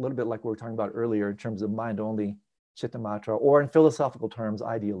little bit like we were talking about earlier in terms of mind-only Chittamatra, or in philosophical terms,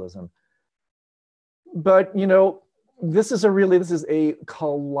 idealism. But, you know, this is a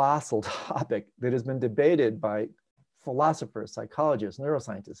colossal topic that has been debated by philosophers, psychologists,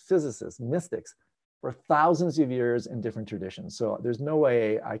 neuroscientists, physicists, mystics for thousands of years in different traditions. So there's no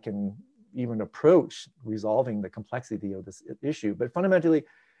way I can even approach resolving the complexity of this issue. But fundamentally,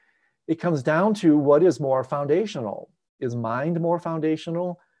 it comes down to what is more foundational. Is mind more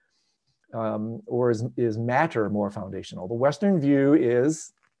foundational, or is matter more foundational? The Western view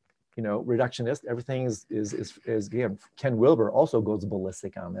is, you know, reductionist. Everything is again, Ken Wilber also goes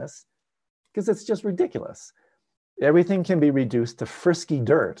ballistic on this because it's just ridiculous. Everything can be reduced to frisky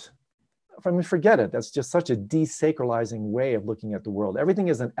dirt. I mean, forget it. That's just such a desacralizing way of looking at the world. Everything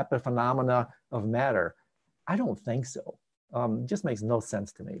is an epiphenomena of matter. I don't think so. It just makes no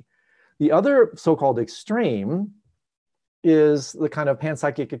sense to me. The other so-called extreme is the kind of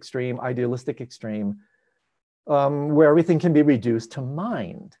panpsychic extreme, idealistic extreme, where everything can be reduced to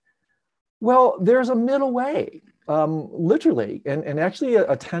mind. Well, there's a middle way, literally, and actually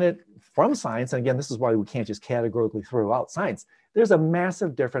a tenet from science, and again, this is why we can't just categorically throw out science. There's a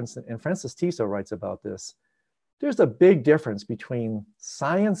massive difference, and Francis Tiso writes about this. There's a big difference between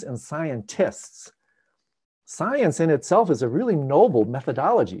science and scientists. Science in itself is a really noble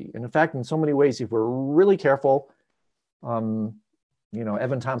methodology. And in fact, in so many ways, if we're really careful, you know,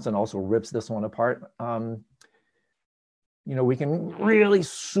 Evan Thompson also rips this one apart. You know, we can really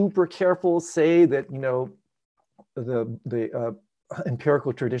super careful say that, you know, the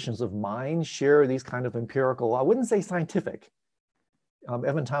empirical traditions of mind share these kind of empirical, I wouldn't say scientific.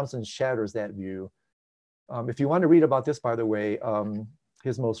 Evan Thompson shatters that view. If you want to read about this, by the way,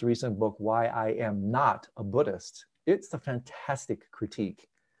 his most recent book, Why I Am Not a Buddhist, it's a fantastic critique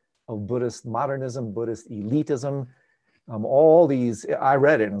of Buddhist modernism, Buddhist elitism, all these. I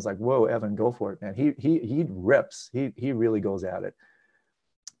read it and was like, whoa, Evan, go for it, man. He rips, he really goes at it.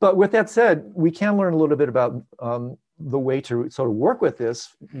 But with that said, we can learn a little bit about the way to sort of work with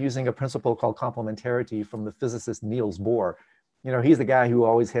this using a principle called complementarity from the physicist Niels Bohr. You know, he's the guy who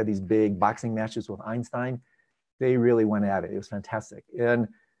always had these big boxing matches with Einstein. They really went at it. It was fantastic. And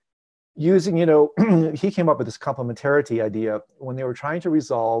using, you know, he came up with this complementarity idea when they were trying to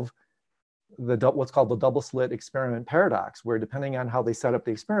resolve what's called the double slit experiment paradox, where depending on how they set up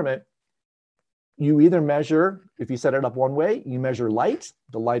the experiment, you either measure, if you set it up one way, you measure light,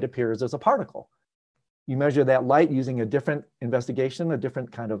 the light appears as a particle. You measure that light using a different investigation, a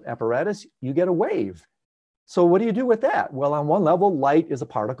different kind of apparatus, you get a wave. So what do you do with that? Well, on one level, light is a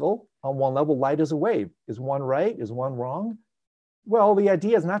particle. On one level, light is a wave. Is one right? Is one wrong? Well, the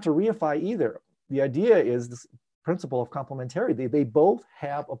idea is not to reify either. The idea is this principle of complementarity. They both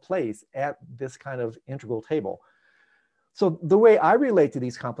have a place at this kind of integral table. So the way I relate to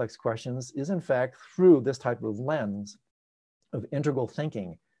these complex questions is, in fact, through this type of lens of integral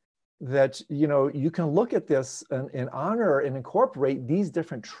thinking, that, you know, you can look at this and honor and incorporate these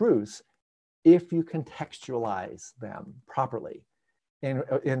different truths if you contextualize them properly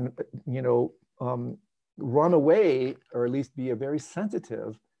and you know, run away, or at least be very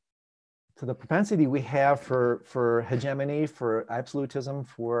sensitive to the propensity we have for hegemony, for absolutism,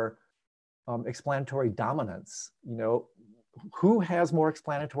 for explanatory dominance. You know, who has more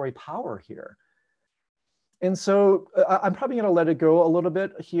explanatory power here? And so I'm probably going to let it go a little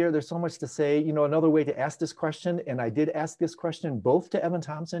bit here. There's so much to say. You know, another way to ask this question, and I did ask this question both to Evan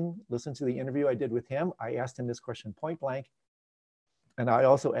Thompson. Listen to the interview I did with him. I asked him this question point blank. And I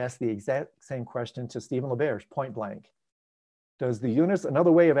also asked the exact same question to Stephen LaBerge, point blank. Does the universe,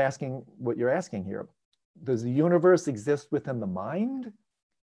 another way of asking what you're asking here, does the universe exist within the mind,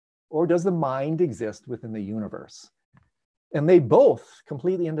 or does the mind exist within the universe? And they both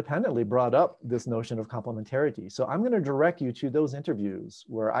completely independently brought up this notion of complementarity. So I'm going to direct you to those interviews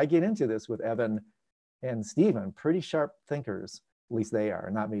where I get into this with Evan and Stephen, pretty sharp thinkers, at least they are,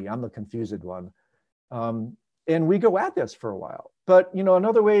 not me. I'm the confused one. And we go at this for a while. But you know,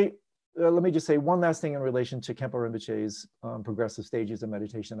 another way, let me just say one last thing in relation to Khenpo Rinpoche's Progressive Stages of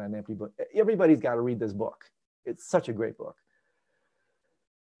Meditation on Empty book. Everybody's got to read this book. It's such a great book.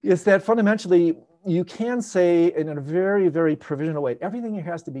 Is that fundamentally, you can say in a very, very provisional way, everything here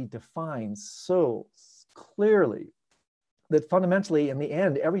has to be defined so clearly that fundamentally, in the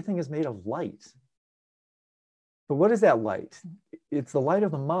end, everything is made of light. But what is that light? It's the light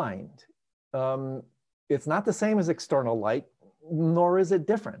of the mind. It's not the same as external light, nor is it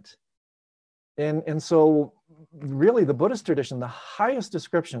different. And so really the Buddhist tradition, the highest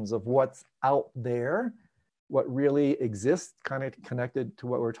descriptions of what's out there, what really exists, kind of connected to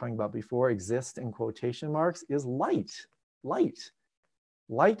what we were talking about before, exist in quotation marks, is light,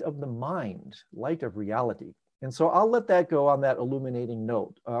 light of the mind, light of reality. And so I'll let that go on that illuminating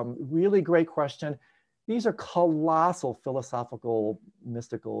note. Really great question. These are colossal philosophical,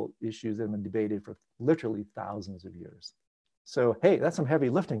 mystical issues that have been debated for literally thousands of years. So, hey, that's some heavy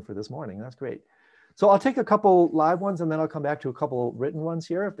lifting for this morning. That's great. So I'll take a couple live ones and then I'll come back to a couple written ones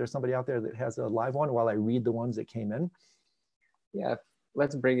here. If there's somebody out there that has a live one while I read the ones that came in. Yeah,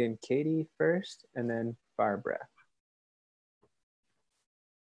 let's bring in Katie first and then Barbara.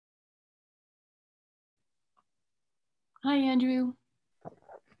 Hi, Andrew.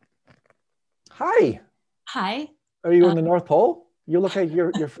 Hi. Hi. Are you in the North Pole? You look like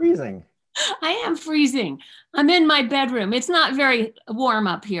you're freezing. I am freezing. I'm in my bedroom. It's not very warm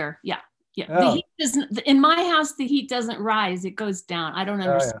up here. Yeah. Yeah. Oh. The heat doesn't, in my house, the heat doesn't rise. It goes down. I don't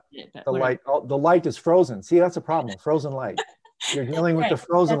understand it. But the light is frozen. See, that's a problem. Frozen light. You're dealing with the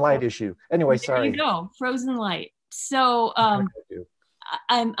frozen light issue. Anyway, sorry. There you go. Frozen light. So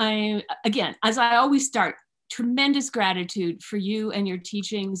I'm again, as I always start, tremendous gratitude for you and your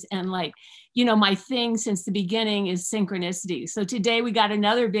teachings. And like, you know, my thing since the beginning is synchronicity. So today we got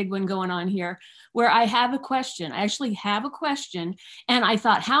another big one going on here where I have a question. I actually have a question. And I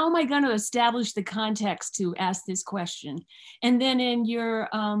thought, how am I going to establish the context to ask this question? And then in your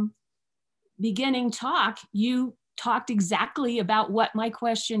beginning talk, you talked exactly about what my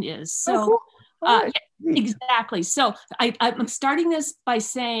question is. So right. Yeah, exactly. So I'm starting this by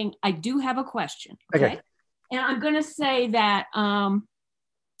saying, I do have a question. Okay. And I'm going to say that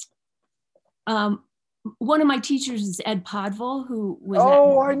one of my teachers is Ed Podville, who was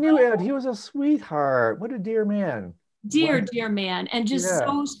I knew Ed. He was a sweetheart. What a dear man. Dear man. And just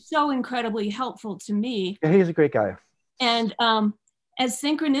so incredibly helpful to me. Yeah, he's a great guy. And as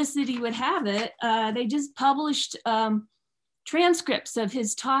synchronicity would have it, they just published transcripts of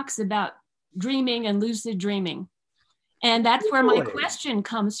his talks about dreaming and lucid dreaming. And that's where my question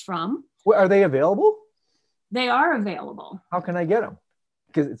comes from. Well, are they available? They are available. How can I get them?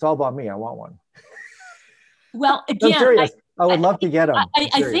 Because it's all about me. I want one. Well, again, I would love to get them. I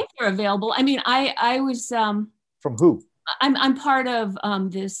think they're available. I mean, I was from who? I'm part of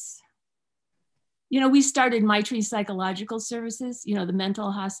this. You know, we started Maitri Psychological Services. You know, the mental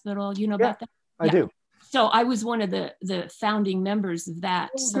hospital. You know about that? I do. So I was one of the founding members of that.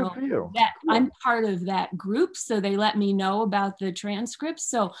 So good for you. I'm part of that group. So they let me know about the transcripts.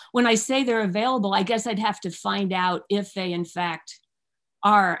 So when I say they're available, I guess I'd have to find out if they in fact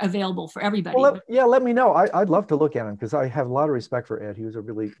are available for everybody. Well, let me know. I'd love to look at them because I have a lot of respect for Ed. He was a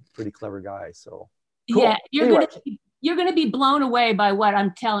really pretty clever guy. So cool. Yeah, you're gonna be blown away by what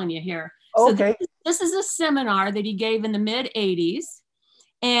I'm telling you here. Okay. So this is a seminar that he gave in the mid-'80s.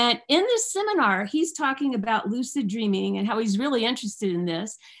 And in this seminar, he's talking about lucid dreaming and how he's really interested in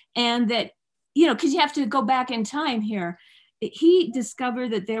this. And that, you know, because you have to go back in time here. He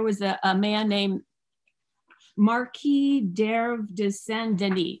discovered that there was a man named Marquis d'Herve de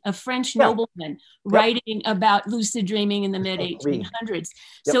Saint-Denis, a French nobleman, writing about lucid dreaming in the mid-1800s. Yep.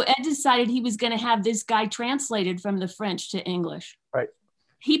 So Ed decided he was going to have this guy translated from the French to English. Right.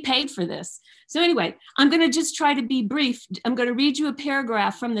 He paid for this. So anyway, I'm going to just try to be brief. I'm going to read you a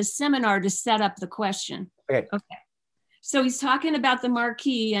paragraph from the seminar to set up the question. Okay. So he's talking about the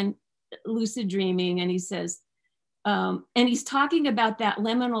Marquis and lucid dreaming, and he says, And he's talking about that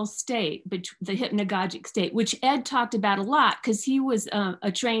liminal state, the hypnagogic state, which Ed talked about a lot because he was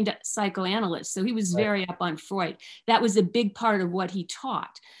a trained psychoanalyst. So he was very up on Freud. That was a big part of what he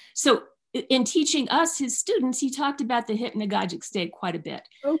taught. So in teaching us, his students, he talked about the hypnagogic state quite a bit.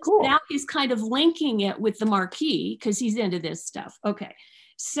 Oh, cool. So now he's kind of linking it with the Marquis because he's into this stuff. Okay.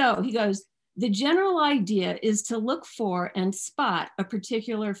 So he goes, the general idea is to look for and spot a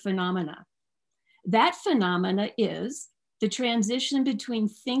particular phenomena. That phenomena is the transition between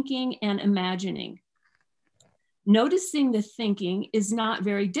thinking and imagining. Noticing the thinking is not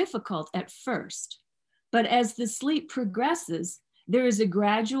very difficult at first, but as the sleep progresses, there is a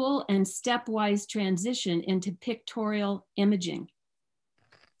gradual and stepwise transition into pictorial imaging.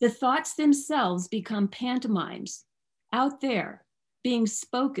 The thoughts themselves become pantomimes out there, being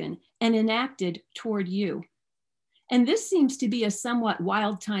spoken and enacted toward you. And this seems to be a somewhat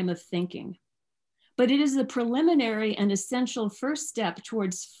wild time of thinking. But it is a preliminary and essential first step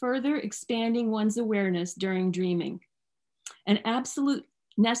towards further expanding one's awareness during dreaming. An absolute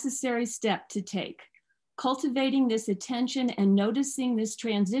necessary step to take, cultivating this attention and noticing this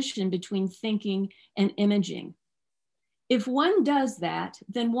transition between thinking and imaging. If one does that,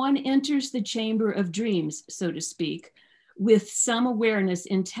 then one enters the chamber of dreams, so to speak, with some awareness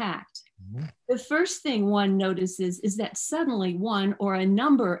intact. Mm-hmm. The first thing one notices is that suddenly one or a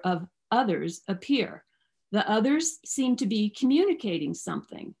number of others appear. The others seem to be communicating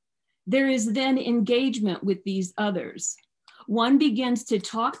something. There is then engagement with these others. One begins to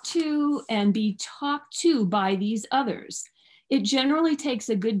talk to and be talked to by these others. It generally takes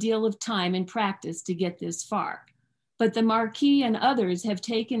a good deal of time and practice to get this far, but the Marquis and others have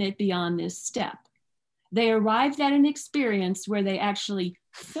taken it beyond this step. They arrived at an experience where they actually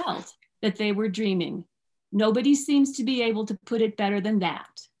felt that they were dreaming. Nobody seems to be able to put it better than that.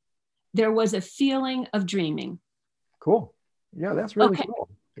 There was a feeling of dreaming. Cool. Yeah, that's really cool.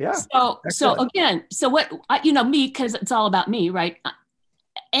 Yeah. So again, so what, me, because it's all about me, right?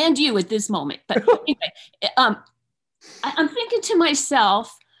 And you at this moment. But anyway, I'm thinking to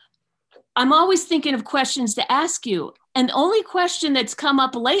myself, I'm always thinking of questions to ask you. And the only question that's come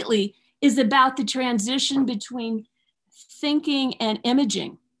up lately is about the transition between thinking and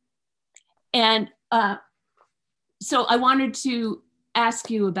imaging. And so I wanted to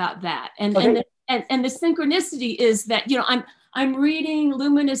ask you about that. And the synchronicity is that, I'm reading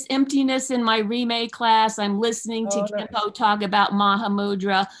Luminous Emptiness in my remake class. I'm listening to Kempo talk about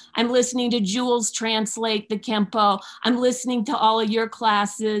Mahamudra. I'm listening to Jules translate the Kempo. I'm listening to all of your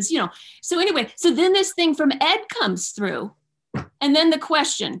classes, So anyway, so then this thing from Ed comes through. And then the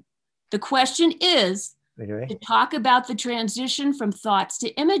question is to talk about the transition from thoughts to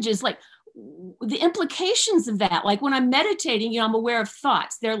images, like the implications of that. Like when I'm meditating, I'm aware of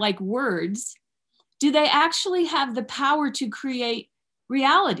thoughts. They're like words. Do they actually have the power to create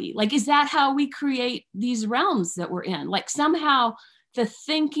reality? Like, is that how we create these realms that we're in? Like somehow the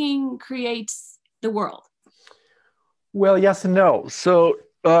thinking creates the world. Well, yes and no. So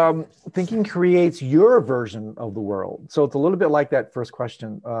thinking creates your version of the world. So it's a little bit like that first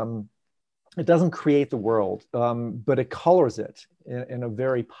question. It doesn't create the world, but it colors it in a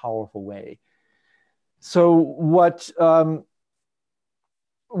very powerful way. So what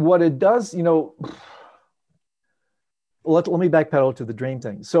it does, let me backpedal to the dream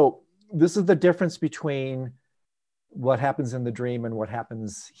thing. So this is the difference between what happens in the dream and what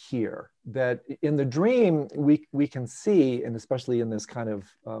happens here. That in the dream, we can see, and especially in this kind of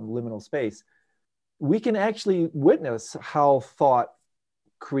liminal space, we can actually witness how thought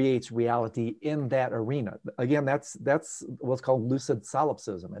creates reality in that arena. Again, that's what's called lucid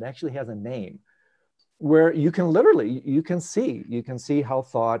solipsism. It actually has a name, where you can see how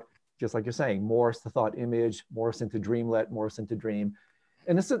thought, just like you're saying, morphs the thought image, morphs into dreamlet, morphs into dream.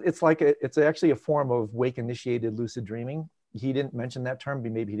 And it's actually a form of wake initiated lucid dreaming. He didn't mention that term,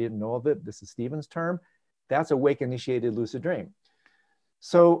 but maybe he didn't know of it. This is Stephen's term. That's a wake initiated lucid dream.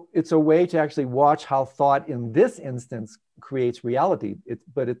 So it's a way to actually watch how thought in this instance creates reality.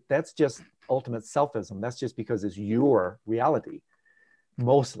 That's just ultimate selfism. That's just because it's your reality,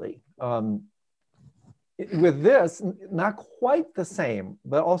 mostly. With this, not quite the same,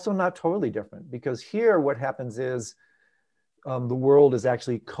 but also not totally different, because here what happens is the world is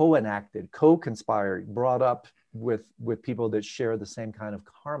actually co-enacted, co-conspired, brought up with people that share the same kind of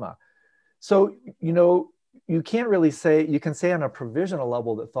karma. So, you can't really say, you can say on a provisional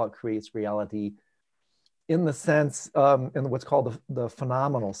level that thought creates reality in the sense, in what's called the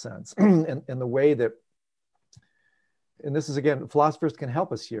phenomenal sense, in the way that, and this is, again, philosophers can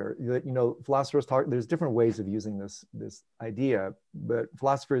help us here. Philosophers talk, there's different ways of using this idea, but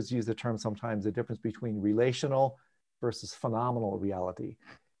philosophers use the term sometimes, the difference between relational versus phenomenal reality.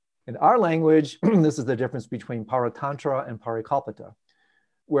 In our language, this is the difference between paratantra and parikalpita,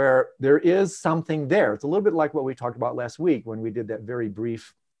 where there is something there. It's a little bit like what we talked about last week when we did that very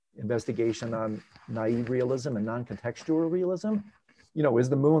brief investigation on naive realism and non-contextual realism. You know, is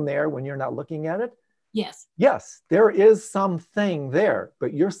the moon there when you're not looking at it? Yes. Yes, there is something there,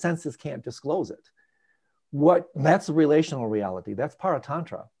 but your senses can't disclose it. That's relational reality. That's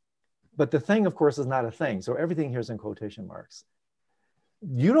paratantra. But the thing, of course, is not a thing. So everything here is in quotation marks.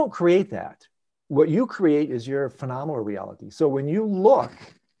 You don't create that. What you create is your phenomenal reality. So when you look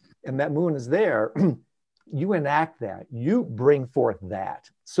and that moon is there, you enact that. You bring forth that.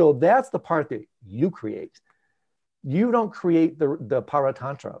 So that's the part that you create. You don't create the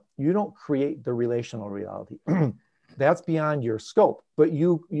paratantra. You don't create the relational reality. That's beyond your scope. But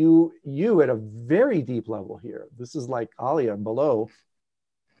you at a very deep level here, this is like Alaya and below,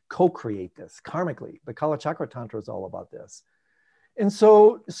 co-create this karmically. The Kala Chakra Tantra is all about this. And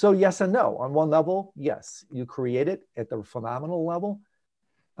so yes and no. On one level, yes, you create it at the phenomenal level.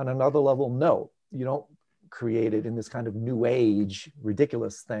 On another level, no. You don't create it in this kind of new age,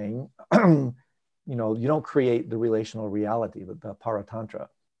 ridiculous thing. You know, you don't create the relational reality, the paratantra.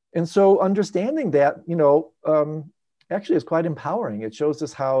 And so understanding that, you know, actually is quite empowering. It shows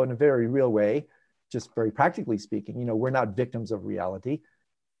us how, in a very real way, just very practically speaking, you know, we're not victims of reality.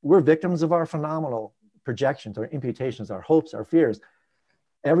 We're victims of our phenomenal projections, our imputations, our hopes, our fears,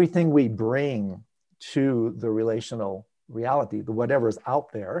 everything we bring to the relational reality, the whatever is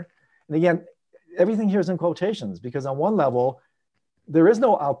out there. And again, everything here is in quotations because on one level, there is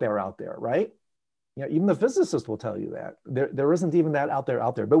no out there, right? You know, even the physicist will tell you that. There isn't even that out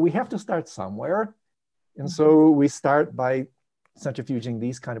there. But we have to start somewhere. And so we start by centrifuging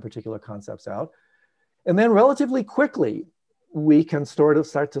these kind of particular concepts out. And then relatively quickly, we can sort of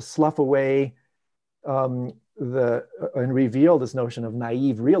start to slough away and reveal this notion of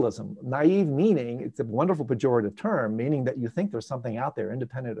naive realism. Naive meaning, it's a wonderful pejorative term, meaning that you think there's something out there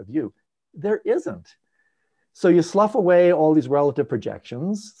independent of you. There isn't. So you slough away all these relative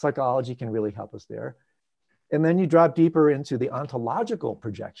projections. Psychology can really help us there. And then you drop deeper into the ontological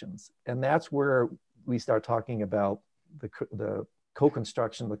projections. And that's where we start talking about the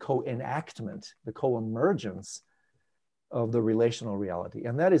co-construction, the co-enactment, the co-emergence of the relational reality.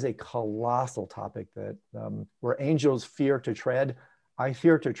 And that is a colossal topic that where angels fear to tread. I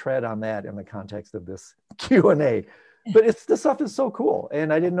fear to tread on that in the context of this Q&A. But the stuff is so cool.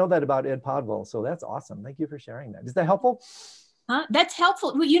 And I didn't know that about Ed Podwell. So that's awesome. Thank you for sharing that. Is that helpful? That's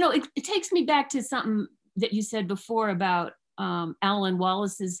helpful. Well, you know, it takes me back to something that you said before about Alan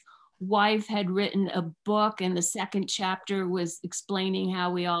Wallace's wife had written a book and the second chapter was explaining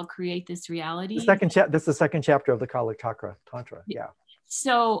how we all create this reality. That's the second chapter of the Kala Chakra Tantra. Yeah.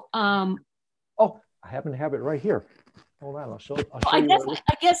 So, oh, I happen to have it right here. Hold on, I'll show you. I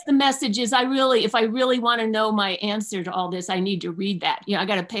guess the message is if I really want to know my answer to all this, I need to read that. You know, I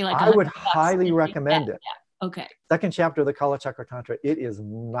got to pay like I would highly recommend it. Yeah. Okay. Second chapter of the Kala Chakra Tantra. It is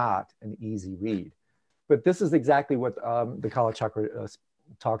not an easy read, but this is exactly what the Kala Chakra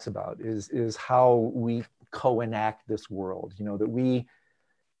talks about is how we co-enact this world, you know, that we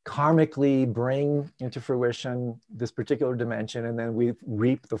karmically bring into fruition this particular dimension, and then we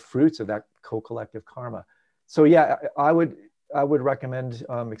reap the fruits of that co-collective karma. So yeah, I would recommend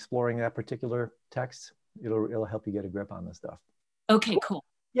exploring that particular text. It'll help you get a grip on this stuff. Okay, cool.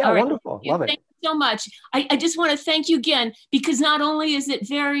 Yeah, all wonderful. Right. Love it. Thank you so much. I just want to thank you again, because not only is it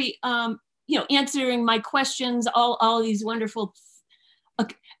very, you know, answering my questions, all these wonderful,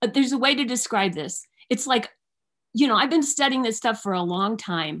 there's a way to describe this. It's like, you know, I've been studying this stuff for a long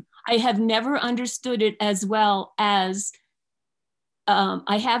time. I have never understood it as well as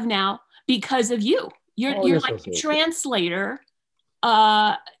I have now because of you. You're like a translator,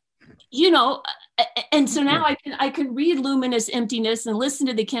 you know, and so now I can read Luminous Emptiness and listen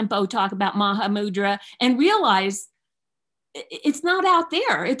to the Kempo talk about Mahamudra and realize it's not out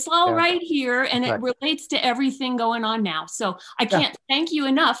there. It's all right here, and it relates to everything going on now. So I can't thank you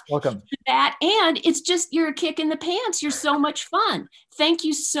enough for that. And it's just, you're a kick in the pants. You're so much fun. Thank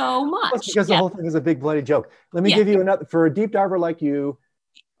you so much. That's because the whole thing is a big bloody joke. Let me give you another, for a deep diver like you,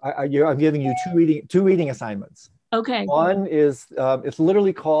 I'm giving you two reading assignments. Okay. One is, it's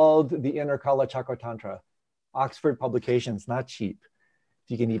literally called The Inner Kala Chakra Tantra, Oxford Publications, not cheap, if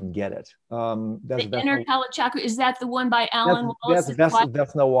you can even get it. The Inner Kala Chakra, is that the one by Alan Wallace?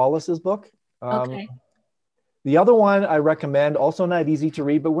 That's no Wallace's book. Okay. The other one I recommend, also not easy to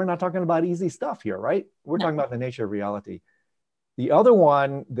read, but we're not talking about easy stuff here, right? We're talking about the nature of reality. The other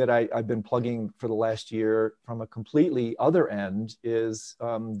one that I've been plugging for the last year from a completely other end is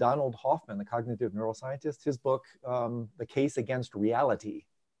Donald Hoffman, the cognitive neuroscientist, his book, The Case Against Reality.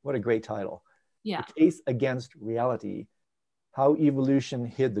 What a great title. Yeah. The Case Against Reality, How Evolution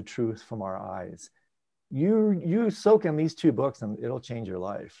Hid the Truth from Our Eyes. You soak in these two books and it'll change your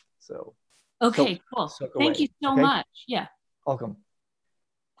life. So, okay, cool. Thank you so much. Yeah. Welcome.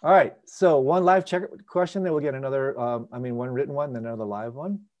 All right, so one live check question, then we'll get another, one written one, then another live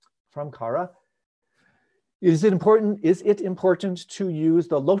one from Kara. Is it important to use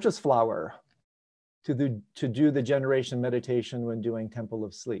the lotus flower to do the generation meditation when doing Temple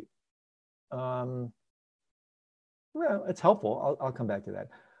of Sleep? Well, it's helpful. I'll come back to that.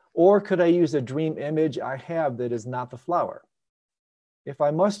 Or could I use a dream image I have that is not the flower? If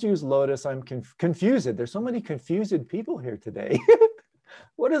I must use lotus, I'm confused. There's so many confused people here today.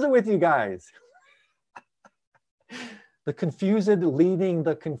 What is it with you guys? The confused leading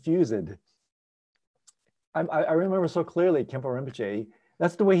the confused. I remember so clearly Khenpo Rinpoche.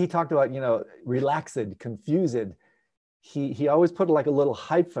 That's the way he talked about, relaxed, confused. He always put like a little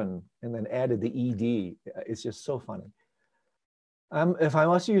hyphen and then added the ed. It's just so funny. If I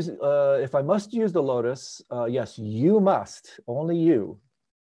must use the lotus, yes, you must. Only you.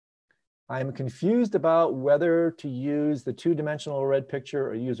 I'm confused about whether to use the two-dimensional red picture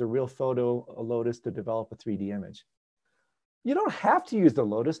or use a real photo, a lotus, to develop a 3D image. You don't have to use the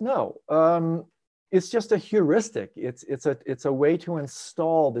lotus, no. It's just a heuristic. It's a way to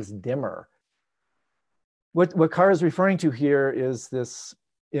install this dimmer. What Kara is referring to here is this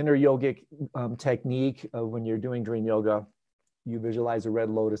inner yogic technique of when you're doing dream yoga, you visualize a red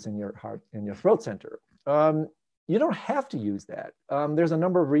lotus in your heart, in your throat center. You don't have to use that. There's a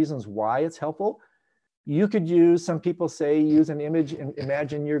number of reasons why it's helpful. You could use, some people say, use an image and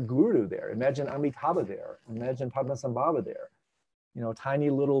imagine your guru there. Imagine Amitabha there. Imagine Padmasambhava there. Tiny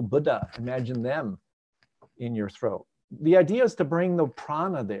little Buddha, imagine them in your throat. The idea is to bring the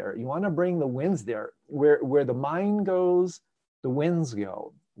prana there. You want to bring the winds there. Where the mind goes, the winds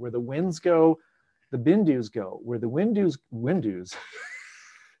go. Where the winds go, the bindus go. Where the where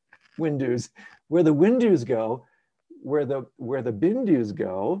the windus go, where the bindus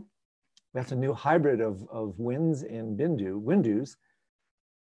go, that's a new hybrid of winds and windus.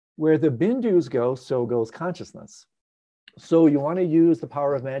 Where the bindus go, so goes consciousness. So you want to use the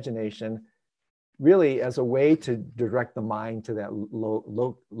power of imagination really as a way to direct the mind to that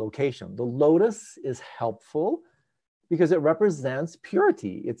location. The lotus is helpful because it represents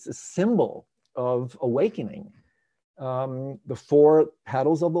purity. It's a symbol of awakening. The 4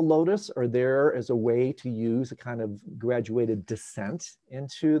 petals of the lotus are there as a way to use a kind of graduated descent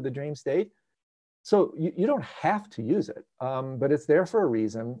into the dream state. So you don't have to use it, but it's there for a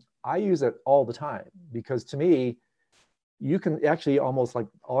reason. I use it all the time because to me, you can actually almost like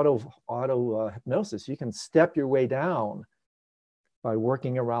auto hypnosis. You can step your way down by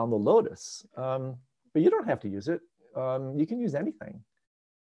working around the lotus, but you don't have to use it. You can use anything.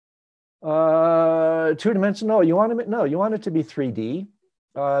 Two-dimensional. You want it to be 3D.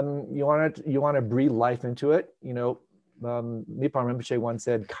 You want to breathe life into it. Mipham Rinpoche once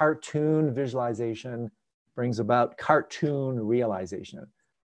said, "Cartoon visualization brings about cartoon realization."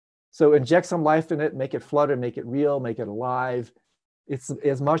 So inject some life in it, make it flutter, make it real, make it alive. It's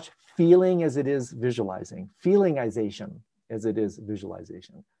as much feeling as it is visualizing, feelingization as it is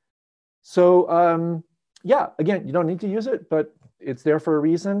visualization. So yeah, again, you don't need to use it, but it's there for a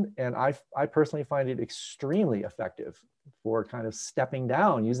reason. And I personally find it extremely effective for kind of stepping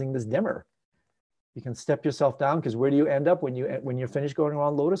down using this dimmer. You can step yourself down because where do you end up when you're finished going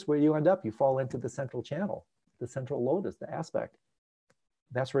around lotus? Where do you end up? You fall into the central channel, the central lotus, the aspect.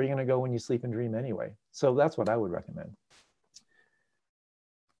 That's where you're going to go when you sleep and dream anyway. So that's what I would recommend.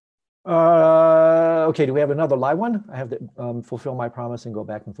 Okay, do we have another live one? I have to fulfill my promise and go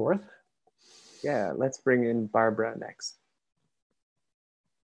back and forth. Yeah, let's bring in Barbara next.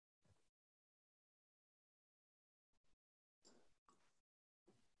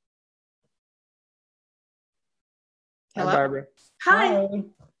 Hello. Hi, Barbara. Hi.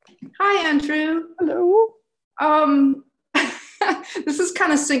 Hi, Andrew. Hello. This is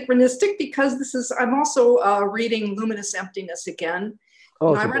kind of synchronistic because I'm also reading Luminous Emptiness again.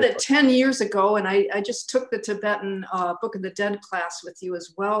 Oh, I read it 10 years ago, and I just took the Tibetan Book of the Dead class with you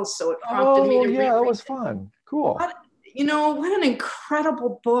as well. So it prompted me to read. Yeah, that was fun. Cool. What an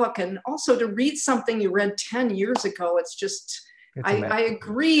incredible book. And also to read something you read 10 years ago, it's just, I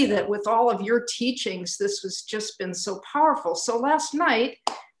agree that with all of your teachings, this has just been so powerful. So last night,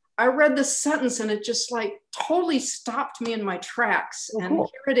 I read this sentence and it just like totally stopped me in my tracks. Oh, and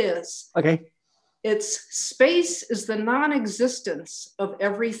cool. Here it is. Okay. It's space is the non-existence of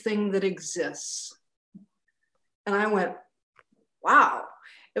everything that exists. And I went, wow.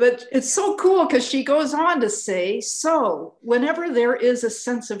 But it's so cool because she goes on to say, so whenever there is a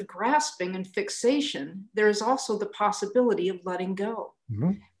sense of grasping and fixation, there is also the possibility of letting go.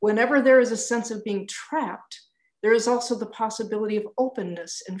 Mm-hmm. Whenever there is a sense of being trapped, there is also the possibility of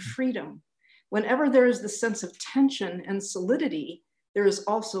openness and freedom. Whenever there is the sense of tension and solidity, there is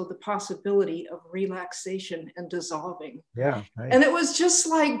also the possibility of relaxation and dissolving. Yeah. Nice. And it was just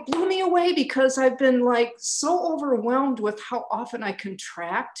like, blew me away because I've been like so overwhelmed with how often I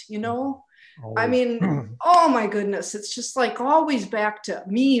contract, you know? Always. I mean, oh my goodness, it's just like always back to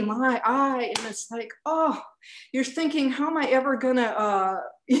me, my, I, and it's like, oh, you're thinking, how am I ever gonna,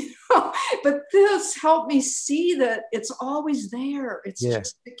 you know, but this helped me see that it's always there. It's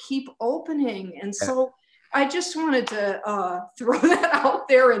just to keep opening. And so I just wanted to throw that out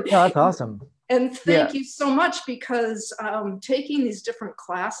there. And that's awesome. And thank you so much, because taking these different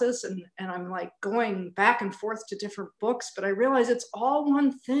classes and I'm like going back and forth to different books, but I realize it's all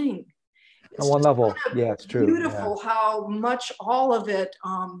one thing. It's on one level. Yeah, it's true. Beautiful how much all of it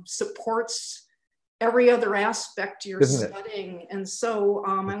supports every other aspect you're studying. And so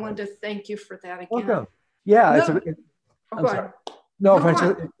I wanted to thank you for that again. Welcome. Yeah. I'm sorry. No,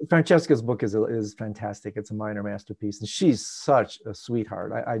 Francesca's book is fantastic. It's a minor masterpiece, and she's such a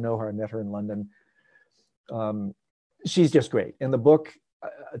sweetheart. I know her. I met her in London. She's just great. And the book,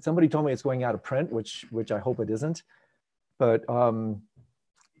 somebody told me it's going out of print, which I hope it isn't. But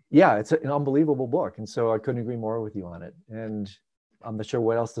yeah, it's an unbelievable book, and so I couldn't agree more with you on it. And I'm not sure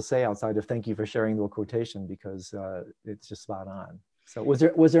what else to say outside of thank you for sharing the quotation, because it's just spot on. So was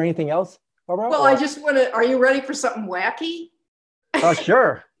there anything else, Barbara? Well, I just want to. Are you ready for something wacky?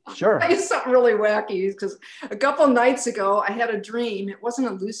 Sure. It's something really wacky, because a couple nights ago I had a dream. It wasn't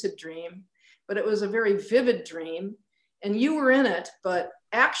a lucid dream, but it was a very vivid dream, and you were in it. But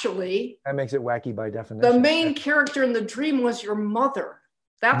actually, that makes it wacky by definition. The main character in the dream was your mother.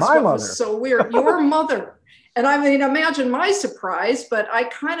 That's my what mother. Was so weird. Your mother. And I mean, imagine my surprise, but I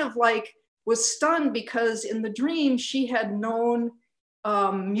kind of like was stunned, because in the dream she had known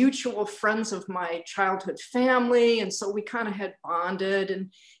mutual friends of my childhood family, and so we kind of had bonded,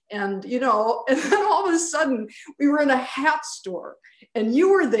 and you know, and then all of a sudden we were in a hat store, and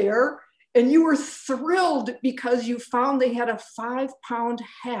you were there, and you were thrilled because you found they had a 5-pound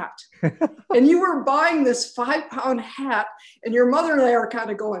hat, and you were buying this 5-pound hat, and your mother and I are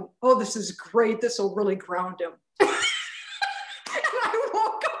kind of going, oh, this is great, this will really ground him. And I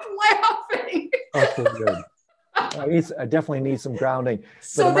woke up laughing. Oh, so good. I definitely need some grounding.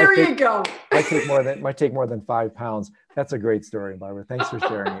 So there you go. Might take more than 5 pounds. That's a great story, Barbara. Thanks for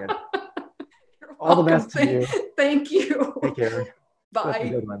sharing it. All the best to you. Thank you. Take care. Bye. That's a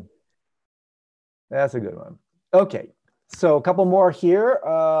good one. That's a good one. Okay, so a couple more here.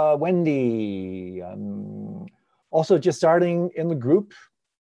 Wendy, also just starting in the group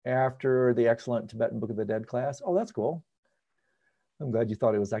after the excellent Tibetan Book of the Dead class. Oh, that's cool. I'm glad you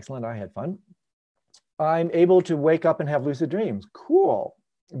thought it was excellent. I had fun. I'm able to wake up and have lucid dreams. Cool.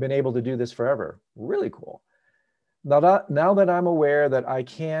 I've been able to do this forever. Really cool. Now that I'm aware that I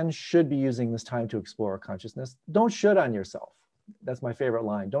should be using this time to explore consciousness, don't should on yourself. That's my favorite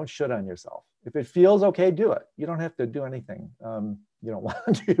line. Don't should on yourself. If it feels okay, do it. You don't have to do anything you don't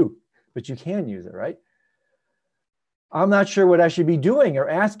want to, but you can use it, right? I'm not sure what I should be doing or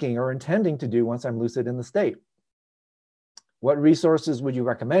asking or intending to do once I'm lucid in the state. What resources would you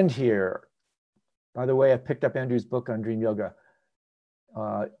recommend here? By the way, I picked up Andrew's book on dream yoga.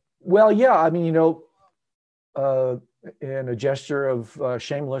 Well, yeah, I mean, you know, in a gesture of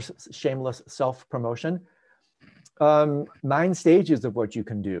shameless self-promotion, 9 stages of what you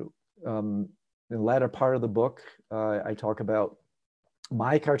can do. In the latter part of the book, I talk about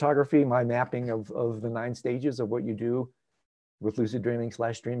my cartography, my mapping of the 9 stages of what you do with lucid dreaming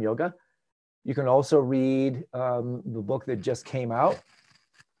 / dream yoga. You can also read the book that just came out.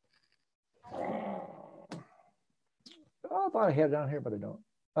 Oh, I thought I had it down here, but I don't.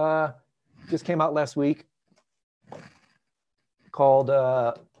 Just came out last week, called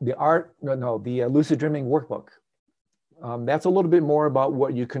the Lucid Dreaming Workbook. That's a little bit more about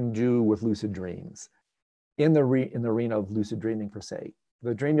what you can do with lucid dreams in the arena of lucid dreaming per se.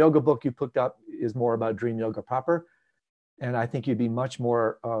 The dream yoga book you picked up is more about dream yoga proper, and I think you'd be much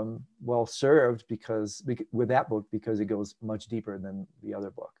more well served with that book, because it goes much deeper than the other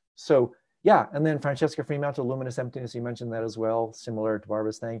book. So yeah, and then Francesca Fremont's Luminous Emptiness, you mentioned that as well, similar to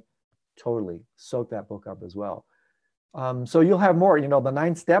Barbara's thing. Totally, soak that book up as well. So you'll have more, you know, the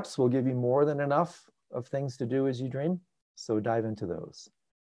 9 steps will give you more than enough of things to do as you dream. So dive into those.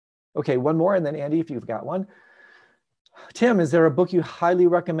 Okay, one more, and then Andy, if you've got one. Tim, is there a book you highly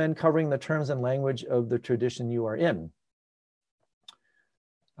recommend covering the terms and language of the tradition you are in?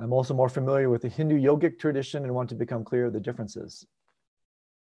 I'm also more familiar with the Hindu yogic tradition and want to become clear of the differences.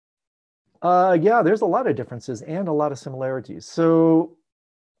 Yeah, there's a lot of differences and a lot of similarities. So,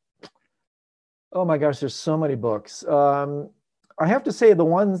 oh my gosh, there's so many books. I have to say the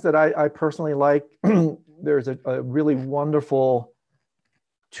ones that I personally like, there's a really wonderful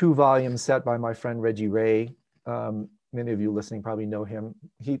 2-volume set by my friend Reggie Ray. Many of you listening probably know him.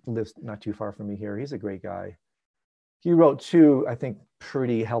 He lives not too far from me here. He's a great guy. He wrote 2, I think,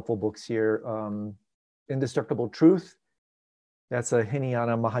 pretty helpful books here. Indestructible Truth, that's a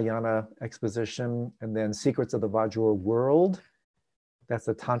Hinayana Mahayana exposition. And then Secrets of the Vajra World, that's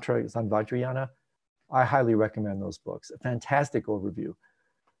a Tantra Vajrayana. I highly recommend those books. A fantastic overview.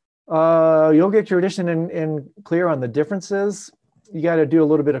 Yogic tradition and clear on the differences. You got to do a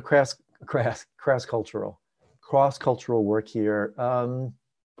little bit of cross-cultural work here.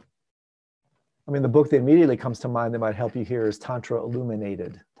 I mean, the book that immediately comes to mind that might help you here is Tantra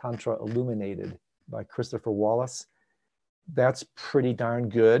Illuminated by Christopher Wallace. That's pretty darn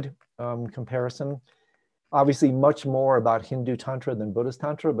good comparison. Obviously much more about Hindu Tantra than Buddhist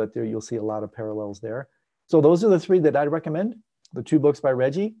Tantra, but there you'll see a lot of parallels there. So those are the 3 that I'd recommend. The 2 books by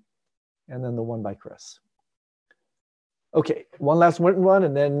Reggie, and then the 1 by Chris. Okay, one last one,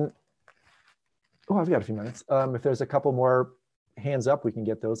 and then, oh, I've got a few minutes. If there's a couple more hands up, we can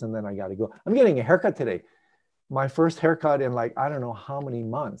get those, and then I gotta go. I'm getting a haircut today. My first haircut in like, I don't know how many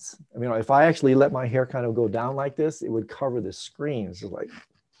months. I mean, if I actually let my hair kind of go down like this, it would cover the screen. So like,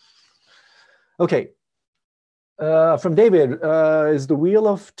 okay. From David, is the Wheel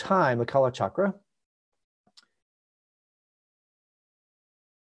of Time the Kala Chakra?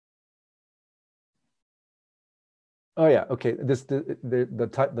 Oh yeah, okay.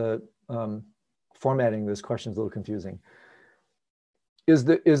 The formatting of this question is a little confusing. Is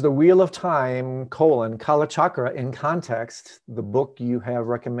the Wheel of Time, Kala Chakra in context the book you have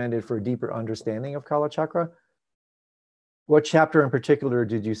recommended for a deeper understanding of Kala Chakra? What chapter in particular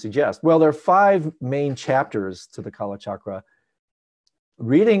did you suggest? Well, there are 5 main chapters to the Kala Chakra.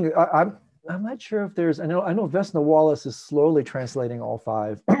 Reading, I'm not sure if there's, I know Vesna Wallace is slowly translating all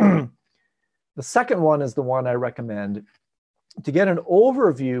 5. The second one is the one I recommend. To get an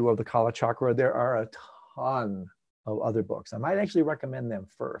overview of the Kala Chakra, there are a ton of other books. I might actually recommend them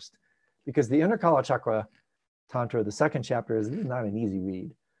first, because the Inner Kala Chakra Tantra, the second chapter, is not an easy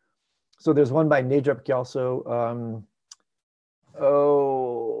read. So there's one by Nejap Gyaltso.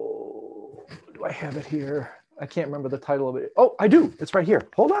 Oh, do I have it here? I can't remember the title of it. Oh, I do. It's right here.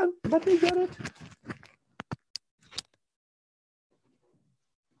 Hold on. Let me get it.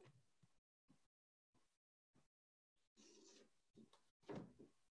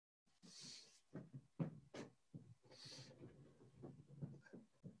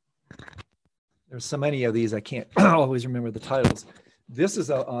 There's so many of these, I can't always remember the titles. This is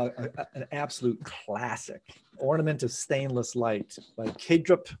an absolute classic, Ornament of Stainless Light by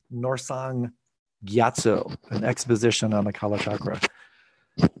Kedrup Norsang Gyatso, an exposition on the Kala Chakra.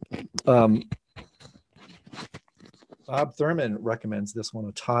 Bob Thurman recommends this one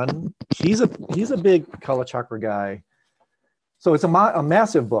a ton. He's a big Kala Chakra guy. So it's a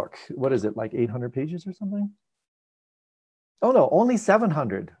massive book. What is it, like 800 pages or something? Oh no, only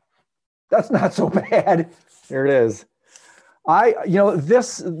 700. That's not so bad. There it is.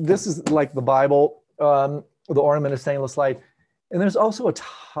 This is like the Bible, the Ornament of Stainless Light. And there's also a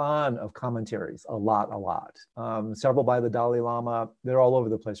ton of commentaries, a lot. Several by the Dalai Lama. They're all over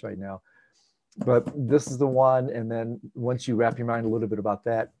the place right now. But this is the one. And then once you wrap your mind a little bit about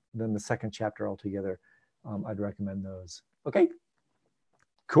that, then the second chapter altogether, I'd recommend those. Okay,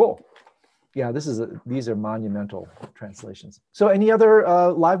 cool. Yeah, these are monumental translations. So any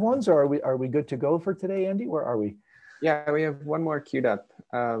other live ones, or are we good to go for today, Andy? Where are we? Yeah, we have one more queued up.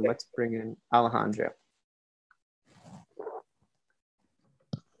 Let's bring in Alejandro.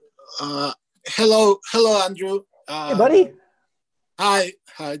 Hello, Andrew. Hey, buddy. Hi,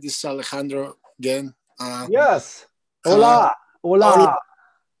 this is Alejandro again. Yes. Hola. Hola.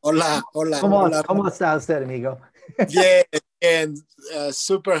 ¿Cómo está usted, amigo? Yeah, and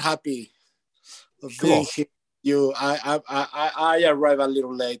super happy of Cool. being here. I arrived a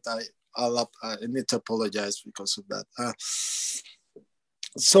little late. I need to apologize because of that.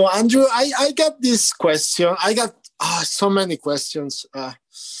 So Andrew, I got this question. I got so many questions,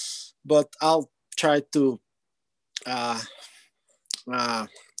 but I'll try to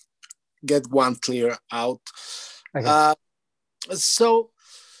get one clear out. Okay. So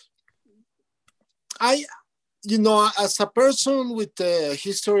you know, as a person with a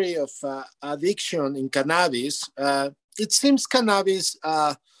history of addiction in cannabis, it seems cannabis,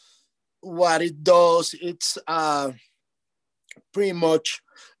 what it does, it's pretty much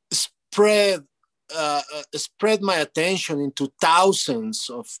spread spread my attention into thousands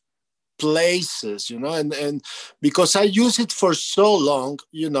of places, you know, and because I use it for so long,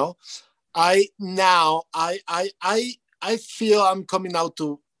 you know, I now I feel I'm coming out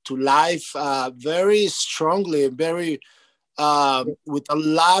to life very strongly, very with a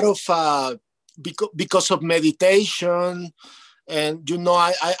lot of because of meditation, and you know,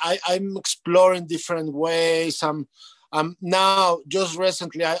 I'm exploring different ways. I'm now just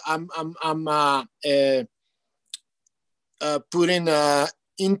recently I'm putting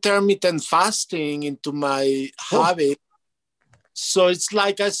intermittent fasting into my habit. So it's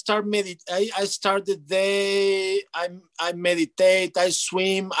like I start I start the day, I meditate, I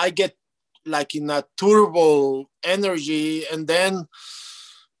swim, I get like in a turbo energy, and then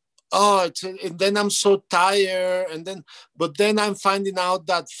and then I'm so tired, and then but then I'm finding out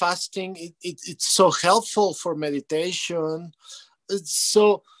that fasting it's so helpful for meditation. It's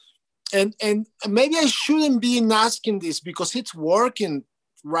so and maybe I shouldn't be asking this because it's working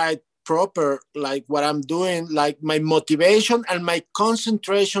right proper, like what I'm doing, like my motivation and my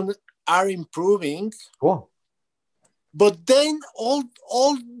concentration are improving. Cool. But then all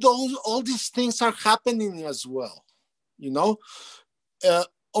these things are happening as well, you know.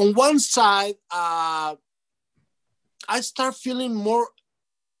 On one side, I start feeling more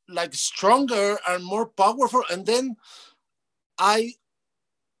like stronger and more powerful, and then I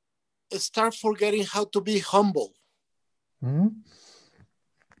start forgetting how to be humble. Mm-hmm.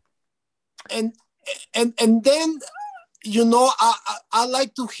 And then, you know, I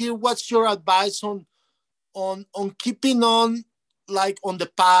like to hear what's your advice on keeping on like on the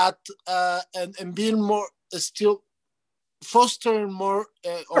path and being more still fostering more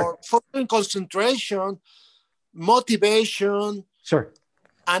or fostering concentration, motivation, sure,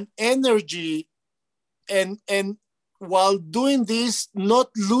 and energy, and while doing this, not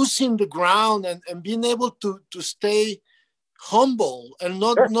losing the ground and being able to stay humble and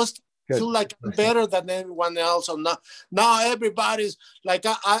not feel like I'm better than anyone else, or not. Now everybody's like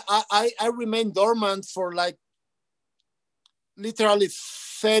I remain dormant for like literally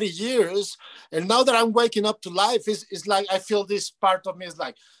 30 years, and now that I'm waking up to life, it's like I feel this part of me is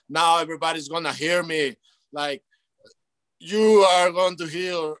like, now everybody's gonna hear me, like you are going to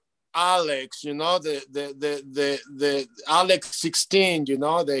hear Alex, you know, the Alex 16, you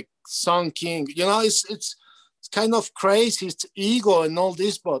know, the Sun King, you know, it's kind of crazy, it's ego and all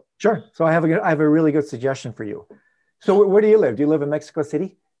this, but sure. So I have a really good suggestion for you. So where do you live? Do you live in Mexico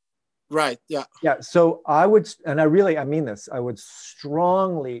City? Right. Yeah. Yeah. So I would, and I mean this, I would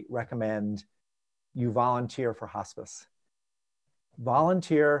strongly recommend you volunteer for hospice.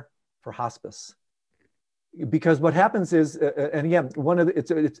 Volunteer for hospice. Because what happens is, and again,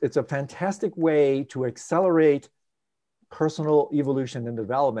 it's a fantastic way to accelerate personal evolution and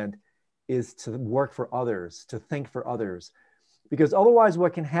development is to work for others, to think for others. Because otherwise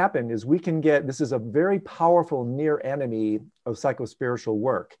what can happen is we can get, this is a very powerful near enemy of psychospiritual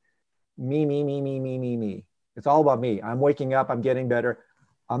work. Me, me, me, me, me, me, me. It's all about me. I'm waking up, I'm getting better.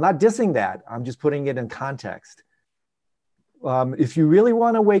 I'm not dissing that. I'm just putting it in context. If you really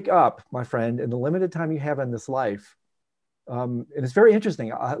want to wake up, my friend, in the limited time you have in this life, and it's very interesting.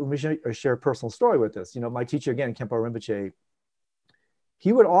 Let me share a personal story with this. You know, my teacher, again, Khenpo Rinpoche,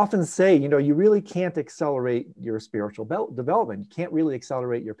 he would often say, you know, you really can't accelerate your spiritual development. You can't really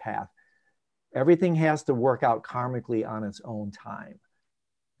accelerate your path. Everything has to work out karmically on its own time.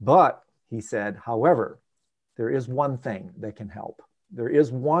 But he said, however, there is one thing that can help. There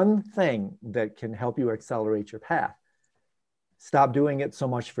is one thing that can help you accelerate your path. Stop doing it so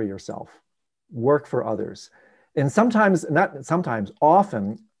much for yourself. Work for others. And sometimes, not sometimes,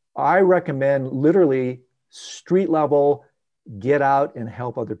 often, I recommend literally street level, get out and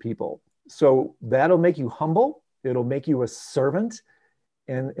help other people. So that'll make you humble. It'll make you a servant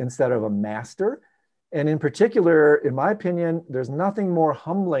instead of a master. And in particular, in my opinion, there's nothing more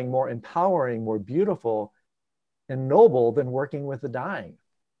humbling, more empowering, more beautiful and noble than working with the dying.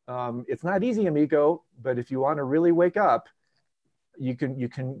 It's not easy, amigo, but if you want to really wake up, you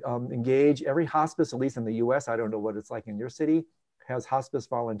can engage. Every hospice, at least in the US, I don't know what it's like in your city, has hospice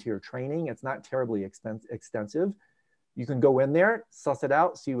volunteer training. It's not terribly extensive. You can go in there, suss it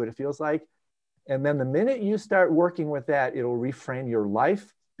out, see what it feels like. And then the minute you start working with that, it'll reframe your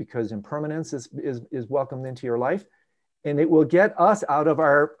life, because impermanence is welcomed into your life. And it will get us out of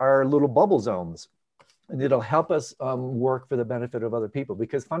our little bubble zones. And it'll help us work for the benefit of other people,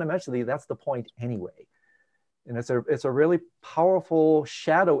 because fundamentally, that's the point anyway. And it's a really powerful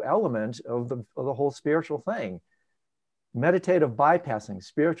shadow element of the whole spiritual thing. Meditative bypassing,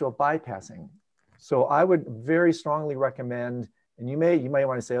 spiritual bypassing. So I would very strongly recommend, and you may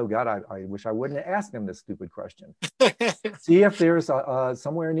want to say, oh God, I wish I wouldn't have asked him this stupid question. See if there's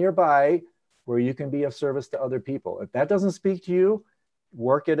somewhere nearby where you can be of service to other people. If that doesn't speak to you,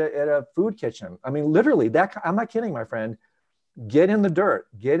 work at a food kitchen. I mean, literally, I'm not kidding, my friend. Get in the dirt,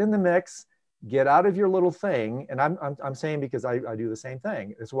 get in the mix, get out of your little thing. And I'm saying because I do the same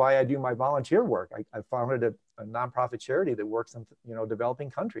thing. It's why I do my volunteer work. I founded a nonprofit charity that works in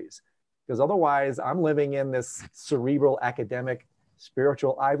developing countries. Because otherwise, I'm living in this cerebral, academic,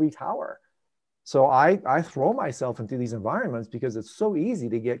 spiritual ivory tower. So I throw myself into these environments because it's so easy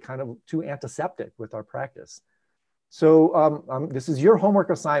to get kind of too antiseptic with our practice. So this is your homework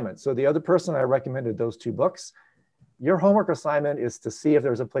assignment. So the other person I recommended those 2 books. Your homework assignment is to see if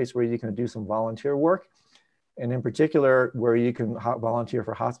there's a place where you can do some volunteer work, and in particular, where you can volunteer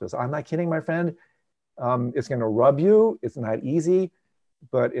for hospice. I'm not kidding, my friend. It's going to rub you. It's not easy,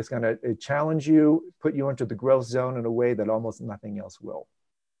 but it's going to challenge you, put you into the growth zone in a way that almost nothing else will.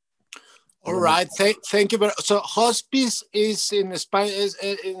 All right, thank you very much. So hospice is in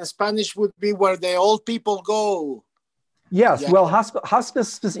Spanish would be where the old people go. Yes, yeah. Well,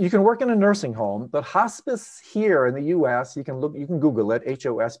 hospice, you can work in a nursing home, but hospice here in the US, you can Google it,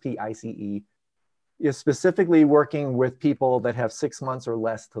 HOSPICE, is specifically working with people that have 6 months or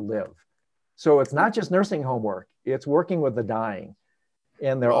less to live. So it's not just nursing home work, it's working with the dying.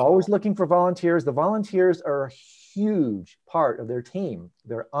 And they're always looking for volunteers. The volunteers are a huge part of their team.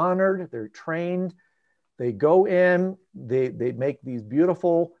 They're honored, they're trained, they go in, they make these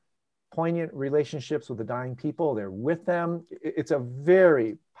beautiful, poignant relationships with the dying people. They're with them. It's a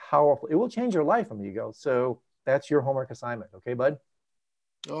very powerful, it will change your life, amigo. So that's your homework assignment. Okay, bud?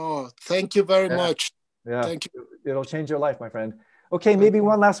 Oh, thank you very much. Yeah, thank you. It'll change your life, my friend. Okay, maybe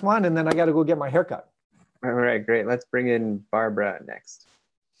one last one, and then I got to go get my haircut. All right, great. Let's bring in Barbara next.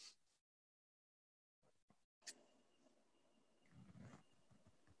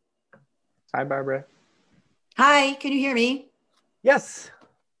 Hi, Barbara. Hi, can you hear me? Yes.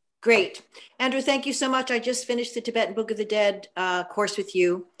 Great. Andrew, thank you so much. I just finished the Tibetan Book of the Dead course with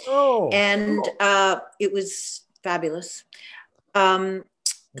you. Oh. And it was fabulous.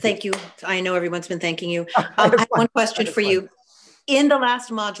 Thank you. I know everyone's been thanking you. I have one question for you. In the last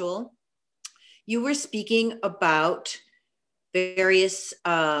module, you were speaking about various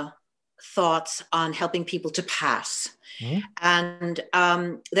thoughts on helping people to pass. Mm-hmm. And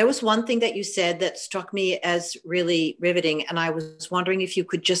there was one thing that you said that struck me as really riveting. And I was wondering if you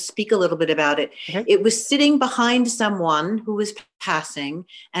could just speak a little bit about it. Okay. It was sitting behind someone who was passing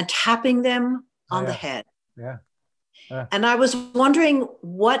and tapping them on the head. Yeah. And I was wondering,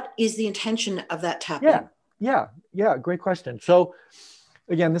 what is the intention of that tapping? Yeah. Great question. So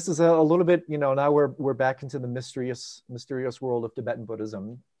again, this is a little bit, now we're back into the mysterious world of Tibetan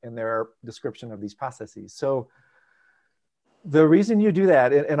Buddhism and their description of these processes. So the reason you do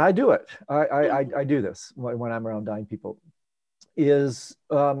that, and I do it, I do this when I'm around dying people, is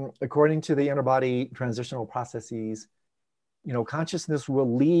according to the inner body transitional processes, consciousness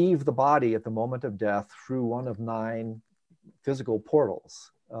will leave the body at the moment of death through one of 9 physical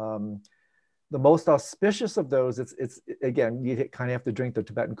portals. The most auspicious of those, it's again, you kind of have to drink the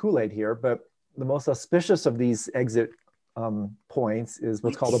Tibetan Kool-Aid here, but the most auspicious of these exit points is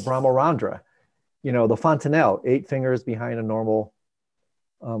what's called a Brahmarandra. The fontanelle, 8 fingers behind a normal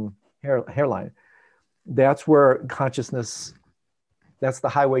hairline. That's where consciousness, that's the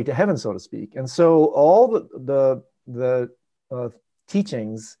highway to heaven, so to speak. And so all the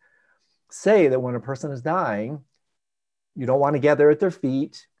teachings say that when a person is dying, you don't want to gather at their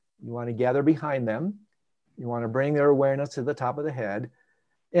feet. You want to gather behind them. You want to bring their awareness to the top of the head.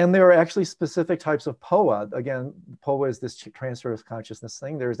 And there are actually specific types of POA. Again, POA is this transfer of consciousness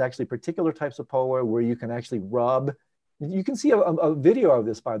thing. There's actually particular types of POA where you can actually rub. You can see a video of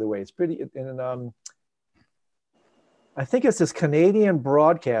this, by the way. It's pretty, I think it's this Canadian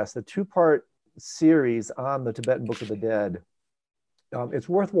broadcast, a 2-part series on the Tibetan Book of the Dead. It's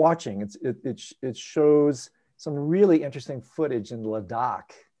worth watching. It shows some really interesting footage in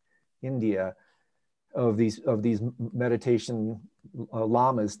Ladakh, India, of these meditation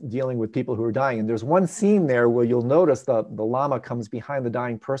lamas dealing with people who are dying. And there's one scene there where you'll notice the lama comes behind the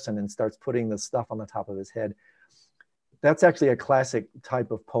dying person and starts putting the stuff on the top of his head. That's actually a classic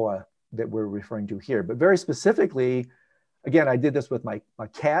type of POA that we're referring to here. But very specifically, again, I did this with my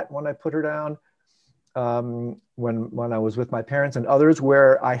cat when I put her down, when I was with my parents and others,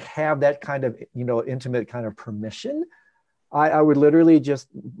 where I have that kind of, intimate kind of permission I would literally just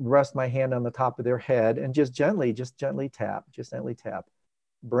rest my hand on the top of their head and just gently tap,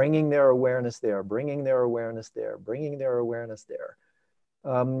 bringing their awareness there, bringing their awareness there, bringing their awareness there.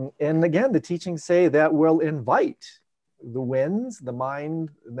 And again, the teachings say that will invite the winds, the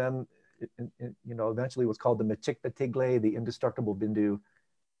mind, then, eventually what's called the Machikta Tigle, the indestructible Bindu.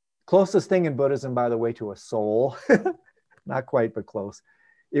 Closest thing in Buddhism, by the way, to a soul, not quite, but close.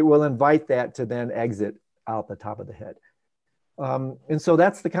 It will invite that to then exit out the top of the head. And so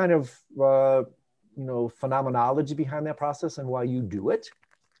that's the kind of, phenomenology behind that process and why you do it.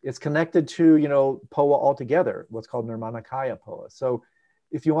 It's connected to, POA altogether, what's called Nirmanakaya POA. So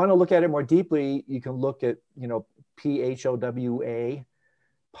if you want to look at it more deeply, you can look at, PHOWA,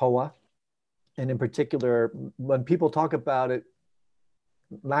 POA. And in particular, when people talk about it,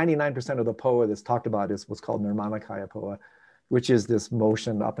 99% of the POA that's talked about is what's called Nirmanakaya POA, which is this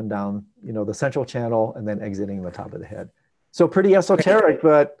motion up and down, the central channel and then exiting the top of the head. So pretty esoteric,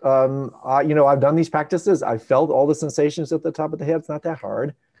 but, I've done these practices. I felt all the sensations at the top of the head. It's not that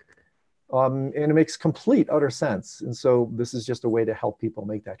hard. And it makes complete, utter sense. And so this is just a way to help people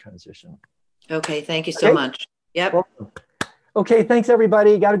make that transition. Okay, thank you so much. Yep. Welcome. Okay, thanks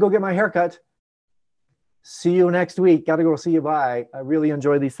everybody. Got to go get my haircut. See you next week. Got to go see you. Bye. I really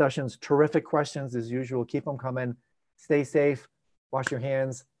enjoy these sessions. Terrific questions as usual. Keep them coming. Stay safe. Wash your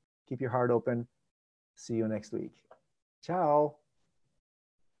hands. Keep your heart open. See you next week. Ciao.